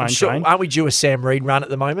on the McLean Sure, train. aren't we due a Sam Reid run at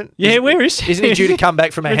the moment? Yeah, where is he? Isn't he due to come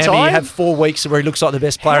back from a hammy? Retired? Have 4 weeks where he looks like the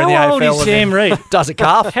best player in the How AFL. old is and Sam then Reid? Does a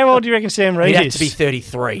calf? How old do you reckon Sam Reid He'd have is? to be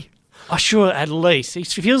 33. Oh, sure, at least. He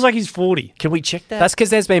feels like he's 40. Can we check that? That's because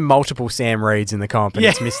there's been multiple Sam Reids in the comp, and Yeah,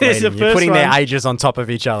 it's the misleading. You're first putting their one- ages on top of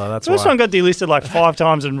each other. That's First why. one got delisted like 5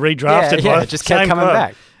 times and redrafted. Yeah, by just the kept same coming club.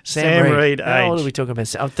 back. Sam Reid How old age. are we talking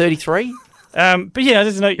about? I'm 33. But yeah,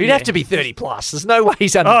 there's no. He'd have to be 30 plus. There's no way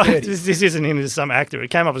he's under Oh, 30. this isn't him as some actor. It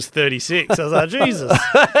came up as 36. I was like, Jesus.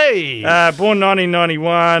 Hey, Born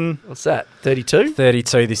 1991, what's that? 32.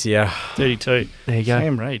 32 this year. 32. There you go.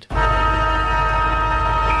 Sam Reid.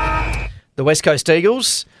 the West Coast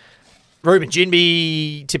Eagles. Ruben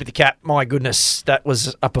Jinby, tip of the cap. My goodness, that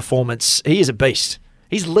was a performance. He is a beast.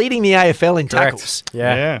 He's leading the AFL in tackles.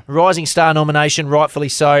 Yeah. Rising star nomination, rightfully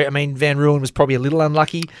so. I mean, Van Rulen was probably a little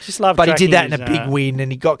unlucky, Just love but he did that tracking in a big his, win,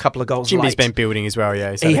 and he got a couple of goals Jimmy's late. been building as well,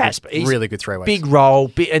 yeah. He has. He's really good 3 weeks. Big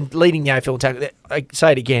role, and leading the AFL in tackles. I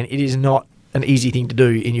say it again, it is not an easy thing to do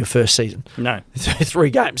in your first season. No. 3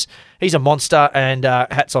 games. He's a monster, and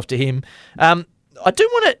hats off to him. I do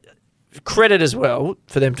want to credit as well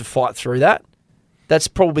for them to fight through that. That's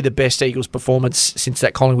probably the best Eagles performance since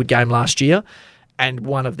that Collingwood game last year, and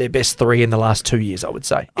one of their best 3 in the last 2 years, I would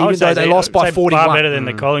say. Even though they lost by 41. Far better than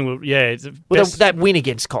the Collingwood. Yeah. It's the Well, best. that win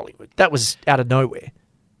against Collingwood, that was out of nowhere. Yeah,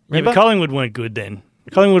 Remember? but Collingwood weren't good then.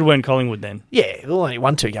 Collingwood weren't Collingwood then. Yeah, they only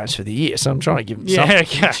won 2 games for the year, so I'm trying to give them Yeah,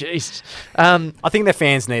 something. okay. Jesus. I think the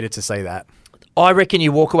fans needed to see that. I reckon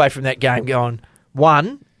you walk away from that game going,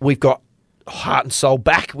 1, we've got heart and soul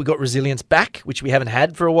back. We've got resilience back, which we haven't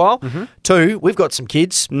had for a while. 2, we've got some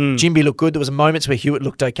kids. Jimby looked good. There was moments where Hewitt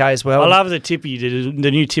looked okay as well. I love the tip you did,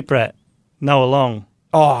 the new tip rat, Noah Long.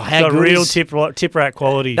 Oh, how Got good real is- tip rat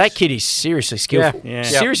qualities. That kid is seriously skillful. Yeah.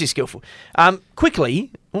 Seriously skillful.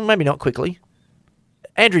 Quickly, well, maybe not quickly,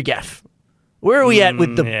 Andrew Gaff, where are we at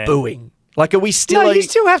with the yeah. booing? Like, are we still... No, you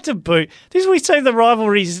still have to boot. This is we say the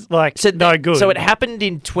rivalry's like no good. So it happened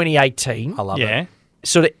in 2018, I love it. yeah.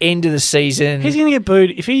 sort of end of the season. He's going to get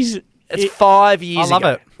booed if he's. It's 5 years I love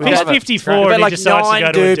ago. it. If he's I love it. 54 We've and had he like decides to 9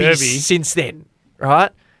 go to a derbies derby. since then,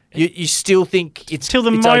 right? You still think it's Till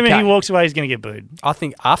the it's moment okay. he walks away, he's going to get booed. I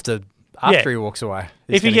think after he walks away.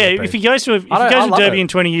 he's If he gonna get if he booed. goes to I a love derby it. in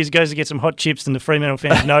 20 years, goes to get some hot chips and the Fremantle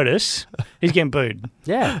fans notice, he's getting booed.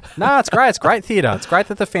 Yeah. No, it's great. It's great theatre. It's great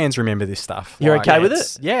that the fans remember this stuff. You're okay with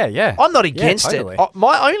it's- it? Yeah, yeah. I'm not Yeah, against totally. it.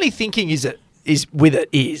 My only thinking is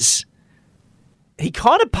he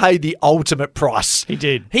kind of paid the ultimate price. He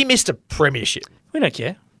did. He missed a premiership. We don't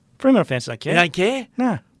care. Fremantle fans don't care. You don't care?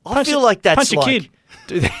 No. I feel like that's punch a like kid.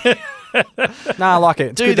 do the, No, I like it.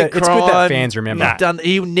 It's do good the that, crime. it's good that fans remember. Nah.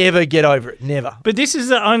 He'll never get over it. Never. But this is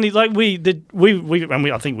the only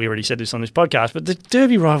I think we already said this on this podcast, but the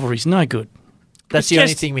derby rivalry's no good. That's It's the only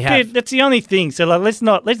just- thing we have. That's the only thing. So like,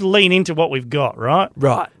 let's lean into what we've got, right?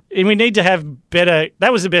 Right. And we need to have better.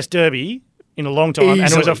 That was the best derby in a long time, and it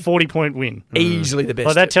was a Easily. 40-point win. Easily the best.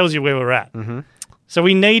 Like, that tells you where we're at. Mm-hmm. So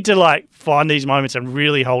we need to find these moments and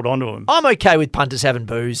really hold on to them. I'm okay with punters having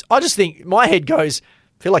booze. I just think my head goes,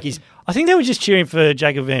 I feel like he's... I think they were just cheering for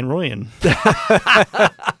Jacob Van Rooyen.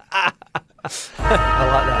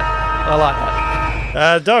 I like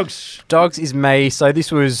that. Dogs. Dogs is me. So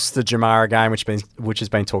this was the Jamara game, which has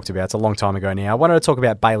been talked about. It's a long time ago now. I wanted to talk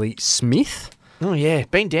about Bailey Smith Oh, yeah.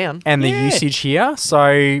 Been down. and the Yeah. usage here.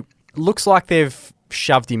 So looks like they've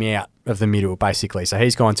shoved him out of the middle, basically. So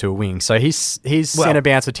he's gone to a wing. So his Well, centre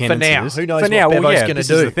bounce attendances. who knows For what now, Bevo's yeah, gonna this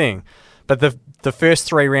do. is the thing. But the first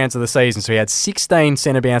 3 rounds of the season, so he had 16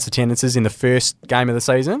 centre bounce attendances in the first game of the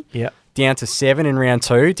season. Yeah. Down to 7 in round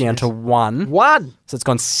 2, down to 1. 1. So it's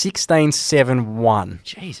gone 16, 7, 1.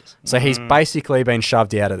 Jesus. So he's basically been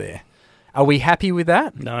shoved out of there. Are we happy with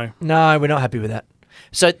that? No. No, we're not happy with that.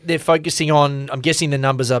 So they're focusing on, I'm guessing the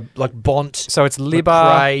numbers are like Bont, So it's Libba,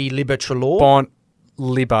 McRae, Libba, Trelaw. Bont,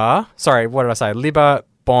 Libba. Sorry, what did I say? Libba,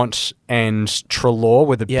 Bont, and Trelaw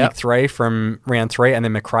were the Yep. big 3 from round 3, and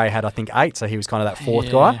then McRae had, I think, 8, so he was kind of that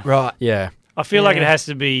 4th guy. Right. Yeah. I feel like it Yeah. has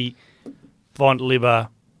to be Bont, Libba,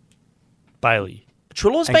 Bailey.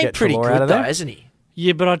 Trelaw's And been get pretty Treloar good out of though, there? hasn't he?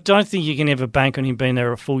 Yeah, but I don't think you can ever bank on him being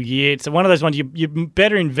there a full year. It's one of those ones you're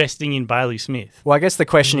better investing in Bailey Smith. Well, I guess the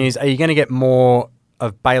question is, are you going to get more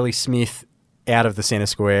of Bailey Smith out of the centre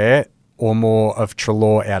square or more of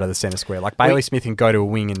Trelaw out of the centre square? Like, Bailey Smith can go to a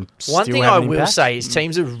wing and One still thing have I an will impact? say is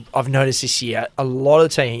teams I've noticed this year, a lot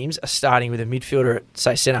of teams are starting with a midfielder at,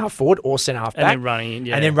 say, centre half forward or centre half And back. then running in,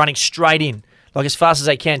 yeah. And then running straight in, like as fast as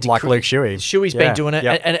they can. To Like Luke Shuey. Shuey's Yeah. been doing it,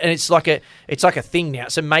 Yep. and it's like a thing now.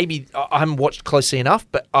 So maybe I haven't watched closely enough,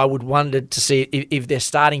 but I would wonder to see if they're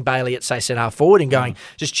starting Bailey at, say, centre half forward and going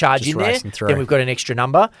just charge Just in there. racing through. Then we've got an extra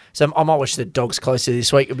number. So I might watch the Dogs closely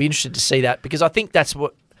this week. I'd be interested to see that because I think that's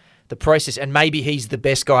what the process, and maybe he's the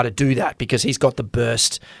best guy to do that because he's got the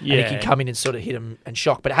burst and he Yeah. can come in and sort of hit him and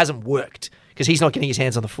shock, but it hasn't worked because he's not getting his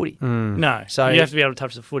hands on the footy. No, So- you have to be able to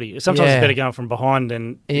touch the footy. Sometimes Yeah. it's better going from behind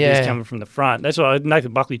than it Yeah. is coming from the front. That's why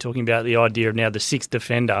Nathan Buckley talking about the idea of now the 6th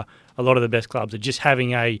defender. A lot of the best clubs are just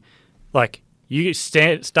having you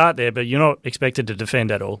start there, but you're not expected to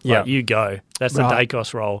defend at all. Yeah. Like, you go. That's Right. the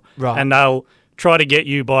Dacos role. Right. And they'll try to get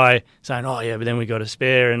you by saying, oh, yeah, but then we got a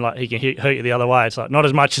spare and he can hurt you the other way. It's like not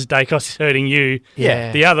as much as Dacos is hurting you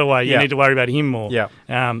Yeah. the other way. You Yeah. need to worry about him more. Yeah.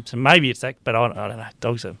 So maybe it's that, but I don't know.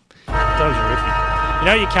 Dogs are iffy. You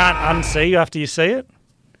know you can't unsee after you see it?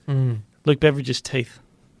 Hmm. Luke Beveridge's teeth.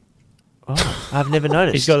 Oh, I've never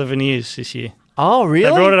noticed. He's got the veneers this year. Oh, really?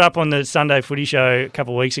 They brought it up on the Sunday Footy Show a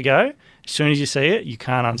couple of weeks ago. As soon as you see it, you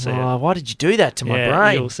can't unsee Oh, why did you do that to my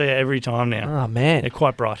brain? You'll see it every time now. Oh, man. They're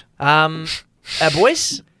quite bright. Our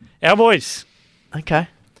boys? Our boys. Okay.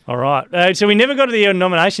 All right. So we never got to the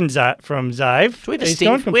nominations from Zave. Do we have a He's sting?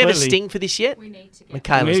 gone We have a completely- sting for this yet? We need to get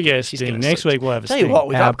Michaela's We need to get a she's sting. gonna Next sit. week we'll have a Tell sting. you what,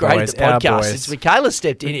 we've Our upgraded boys, the our podcast. boys. Since Michaela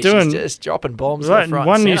stepped in here, Doing- she's just dropping bombs Right, left, right,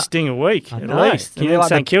 one and new centre. sting a week, I at know. least. Can And you then like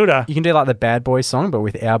St the- Kilda. You can do like the Bad Boys song, but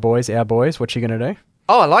with our boys. What you going to do?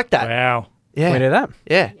 Oh, I like that. Wow. Yeah. Can we do that?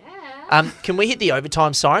 Yeah. Yeah. Can we hit the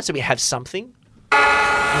overtime siren so we have something? Our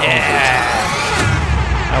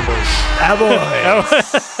boys. Our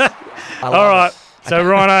boys. All right. So,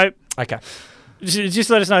 Rhino, Okay.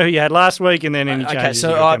 just let us know who you had last week and then any changes. Okay, so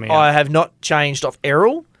you got coming I up. have not changed off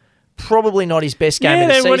Errol. Probably not his best game Yeah, of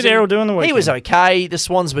the then season. what did Errol do on the He was weekend? okay. The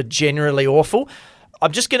Swans were generally awful.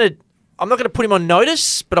 I'm not gonna put him on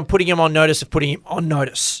notice, but I'm putting him on notice of putting him on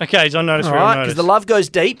notice. Okay, he's on notice All for right, notice. because the love goes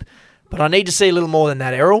deep, but I need to see a little more than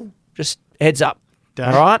that, Errol. Just heads up.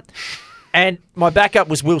 Done. All right. And my backup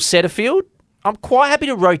was Will Setterfield. I'm quite happy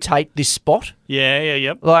to rotate this spot,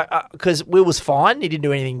 Yep. like because Will was fine. He didn't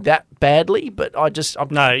do anything that badly, but I'm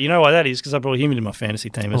No, you know why that is? Because I brought him into my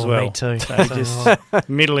fantasy team as Oh, well. me too. So just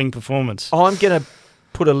middling performance. I'm gonna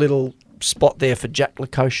put a little spot there for Jack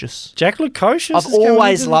Lukosius. Jack Lukosius. I've is coming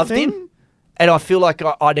always into the loved thing? him, and I feel like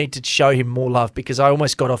I need to show him more love because I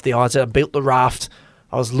almost got off the ice. I built the raft.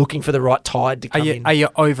 I was looking for the right tide to come in. Are you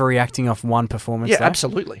overreacting off one performance? Yeah, there?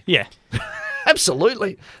 absolutely. Yeah.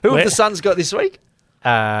 Absolutely. Who Where- have the Suns got this week?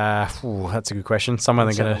 That's a good question. Someone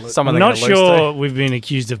they're have a gonna. look. Someone I'm they're not gonna lose sure to. we've been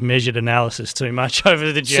accused of measured analysis too much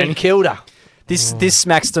over the journey. St Kilda. This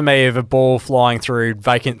smacks to me of a ball flying through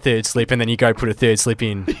vacant third slip, and then you go put a third slip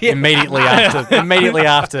in immediately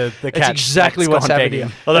after the catch. That's exactly that's what's gone happening.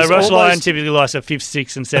 begging. Although There's Ross Lyon almost- typically likes a fifth,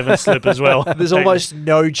 sixth, and seventh slip as well. There's almost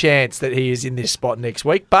no chance that he is in this spot next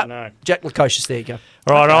week, but know. Jack Lukosius, there you go.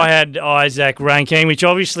 All right, I had Isaac Rankine, which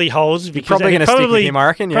obviously holds because probably he gonna stick with him, I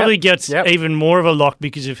reckon, yeah. Probably gets Yep. even more of a lock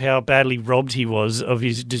because of how badly robbed he was of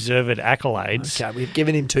his deserved accolades. Okay, we've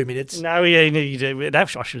given him 2 minutes. No, I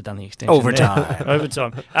should have done the extension. Overtime. there.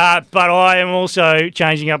 Overtime. But I am also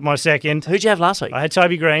changing up my second. Who'd you have last week? I had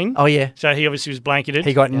Toby Green. Oh, yeah. So he obviously was blanketed.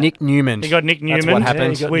 He got Nick Newman. He got Nick Newman. That's what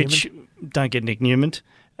happened. he got Which, don't get Nick Newman.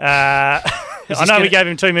 I know we gave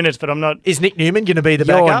him 2 minutes, but I'm not. Is Nick Newman going to be the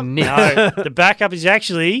You're backup? Nick. No, the backup is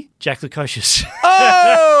actually Jack Lukosius.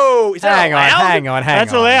 Oh! Is that Hang on, allowed? hang on.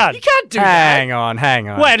 That's allowed. You can't do Hang on.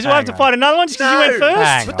 Wait, do I have to fight another one just because you went first?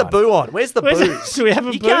 Hang Put the on. boo on. Where's the Where's booze? the- do we have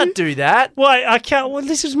a You boo? can't do that. Wait, I can't. Well,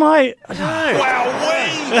 this is my.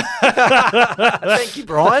 Thank you,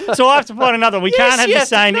 Brian. So I have to find another. We can't have the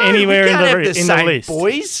same anywhere in the list.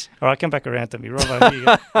 boys. All right, come back around to me, Robbo. Here you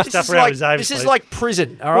go. Stuff around with Xavier, This is please. like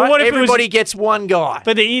prison, all Well, right? what if it was- Everybody gets one guy.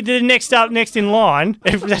 But the next in line,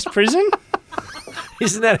 if that's prison.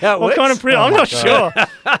 Isn't that how it What works? kind of prison? I'm not sure.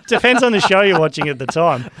 Depends on the show you're watching at the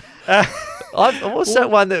time. What's that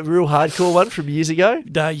one, that real hardcore one from years ago?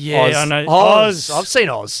 Yeah, Oz. I know. Oz. I've seen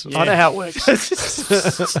Oz. Yeah. I know how it works.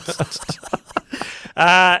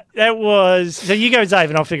 That was so. You go, Zave,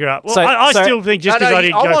 and I'll figure out. Well, So- I so- still think just No, because I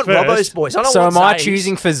didn't I go want first. Robbo's boys. I don't So want am I Zave's.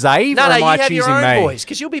 choosing for Zave No, or no, am you I have your choosing own me? boys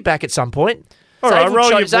because you'll be back at some point. All right, roll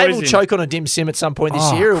your Zave boys will in. choke on a dim sim at some point this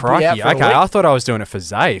Oh, year. He'll be crikey. out for a Okay, week. I thought I was doing it for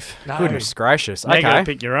Zave. No. Goodness gracious. Now you got to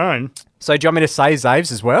Okay. pick your own. So do you want me to say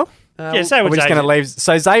Zave's as well? Yeah, say Or what we're just Zave going to did. leave.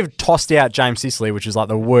 So Zave tossed out James Sicily, which was like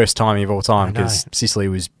the worst timing of all time because Sicily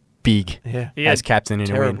was big Yeah. He had- as captain in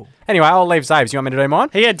a terrible. win. Anyway, I'll leave Zave's. You want me to do mine?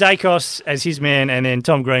 He had Dacos as his man, and then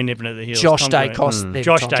Tom Green nipping at the heels. Josh Tom Green. Dacos. then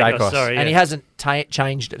Josh Tom. Dacos. Dacos. Sorry, And he yeah. hasn't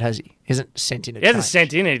changed it, has he? He hasn't sent in a He hasn't change.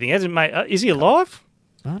 sent in anything. He hasn't made. Is he alive?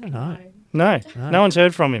 I don't know. No one's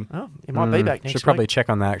heard from him. Oh, he might be back next Should probably week. check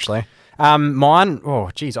on that actually. Mine,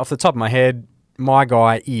 geez, off the top of my head, my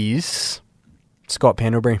guy is Scott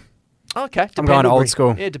Pendlebury. Okay, I'm going dependable. old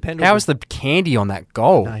school. Yeah, dependable. How was the candy on that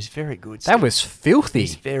goal? No, he's very good. That was filthy.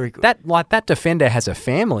 He's very good. That defender has a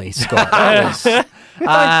family, Scott. That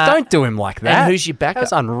was- don't do him like that. And who's your backup?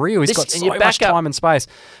 That's unreal. He's This- got and so your much backup time and space.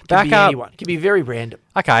 Could be Backup. anyone. Could be very random.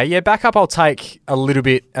 Okay, yeah, backup I'll take a little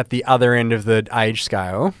bit at the other end of the age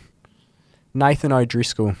scale. Nathan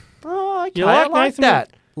O'Driscoll. Oh, okay. You like I like Nathan?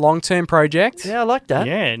 that. Long-term project. Yeah, I like that.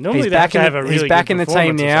 Yeah, normally He's they have back to in have a the, really he's back good in the team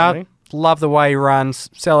performance or now. something. Love the way he runs,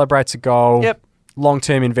 celebrates a goal. Yep.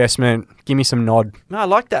 Long-term investment. Give me some nod. No, I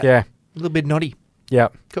like that. Yeah. A little bit naughty. Yeah.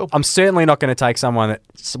 Cool. I'm certainly not going to take someone that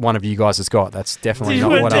one of you guys has got. That's definitely not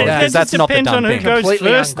what I would. That Because that's just not the depends done on who thing. goes Completely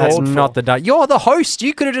first. That's uncalled not for. the done. You're the host.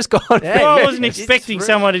 You could have just gone. Yeah, Well, I yeah, wasn't it's expecting true.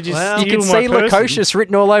 someone to just Well, You steal can my see person. Lukosius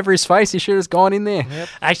written all over his face. He should have gone in there.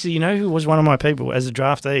 Actually, you know who was one of my people as a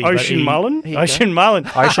draftee? Ocean Mullen. Here you Ocean Mullen.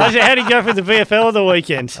 Ocean. I said, how did he go for the VFL of the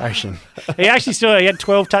weekend? Ocean. He actually he had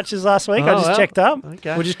 12 touches last week. I Oh, just well. checked up.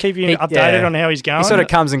 Okay. We'll just keep you He- updated yeah. on how he's going. He sort of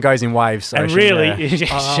comes and goes in waves. and Ocean, really,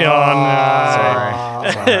 yeah.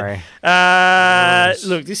 Sorry.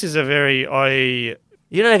 look, this is a very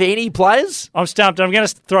You don't have any players? I'm stumped. I'm going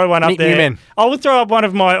to throw one up Nick there. Newman. I will throw up one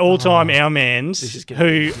of my all-time Our-Mans, This is gonna be a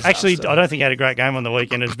who disaster. actually I don't think had a great game on the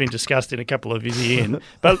weekend. Has been discussed in a couple of Izzy in.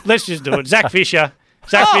 But let's just do it. Zach Fisher.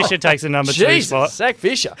 Zach Fisher takes the number 2 Jesus, spot. Zach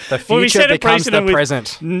Fisher. The Well, we future set a becomes the precedent with-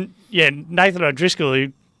 present. Nathan O'Driscoll,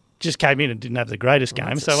 who just came in and didn't have the greatest game.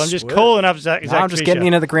 that's So a I'm just swerve. calling up Zach No, Fisher. I'm just getting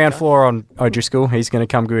in at the ground floor on O'Driscoll. He's going to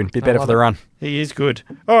come good. Bit better for the run. He is good.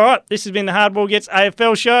 All right, this has been the Hardball Gets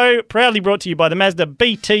AFL show, proudly brought to you by the Mazda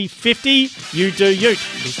BT50. You do you. We'll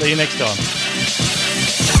see you next time.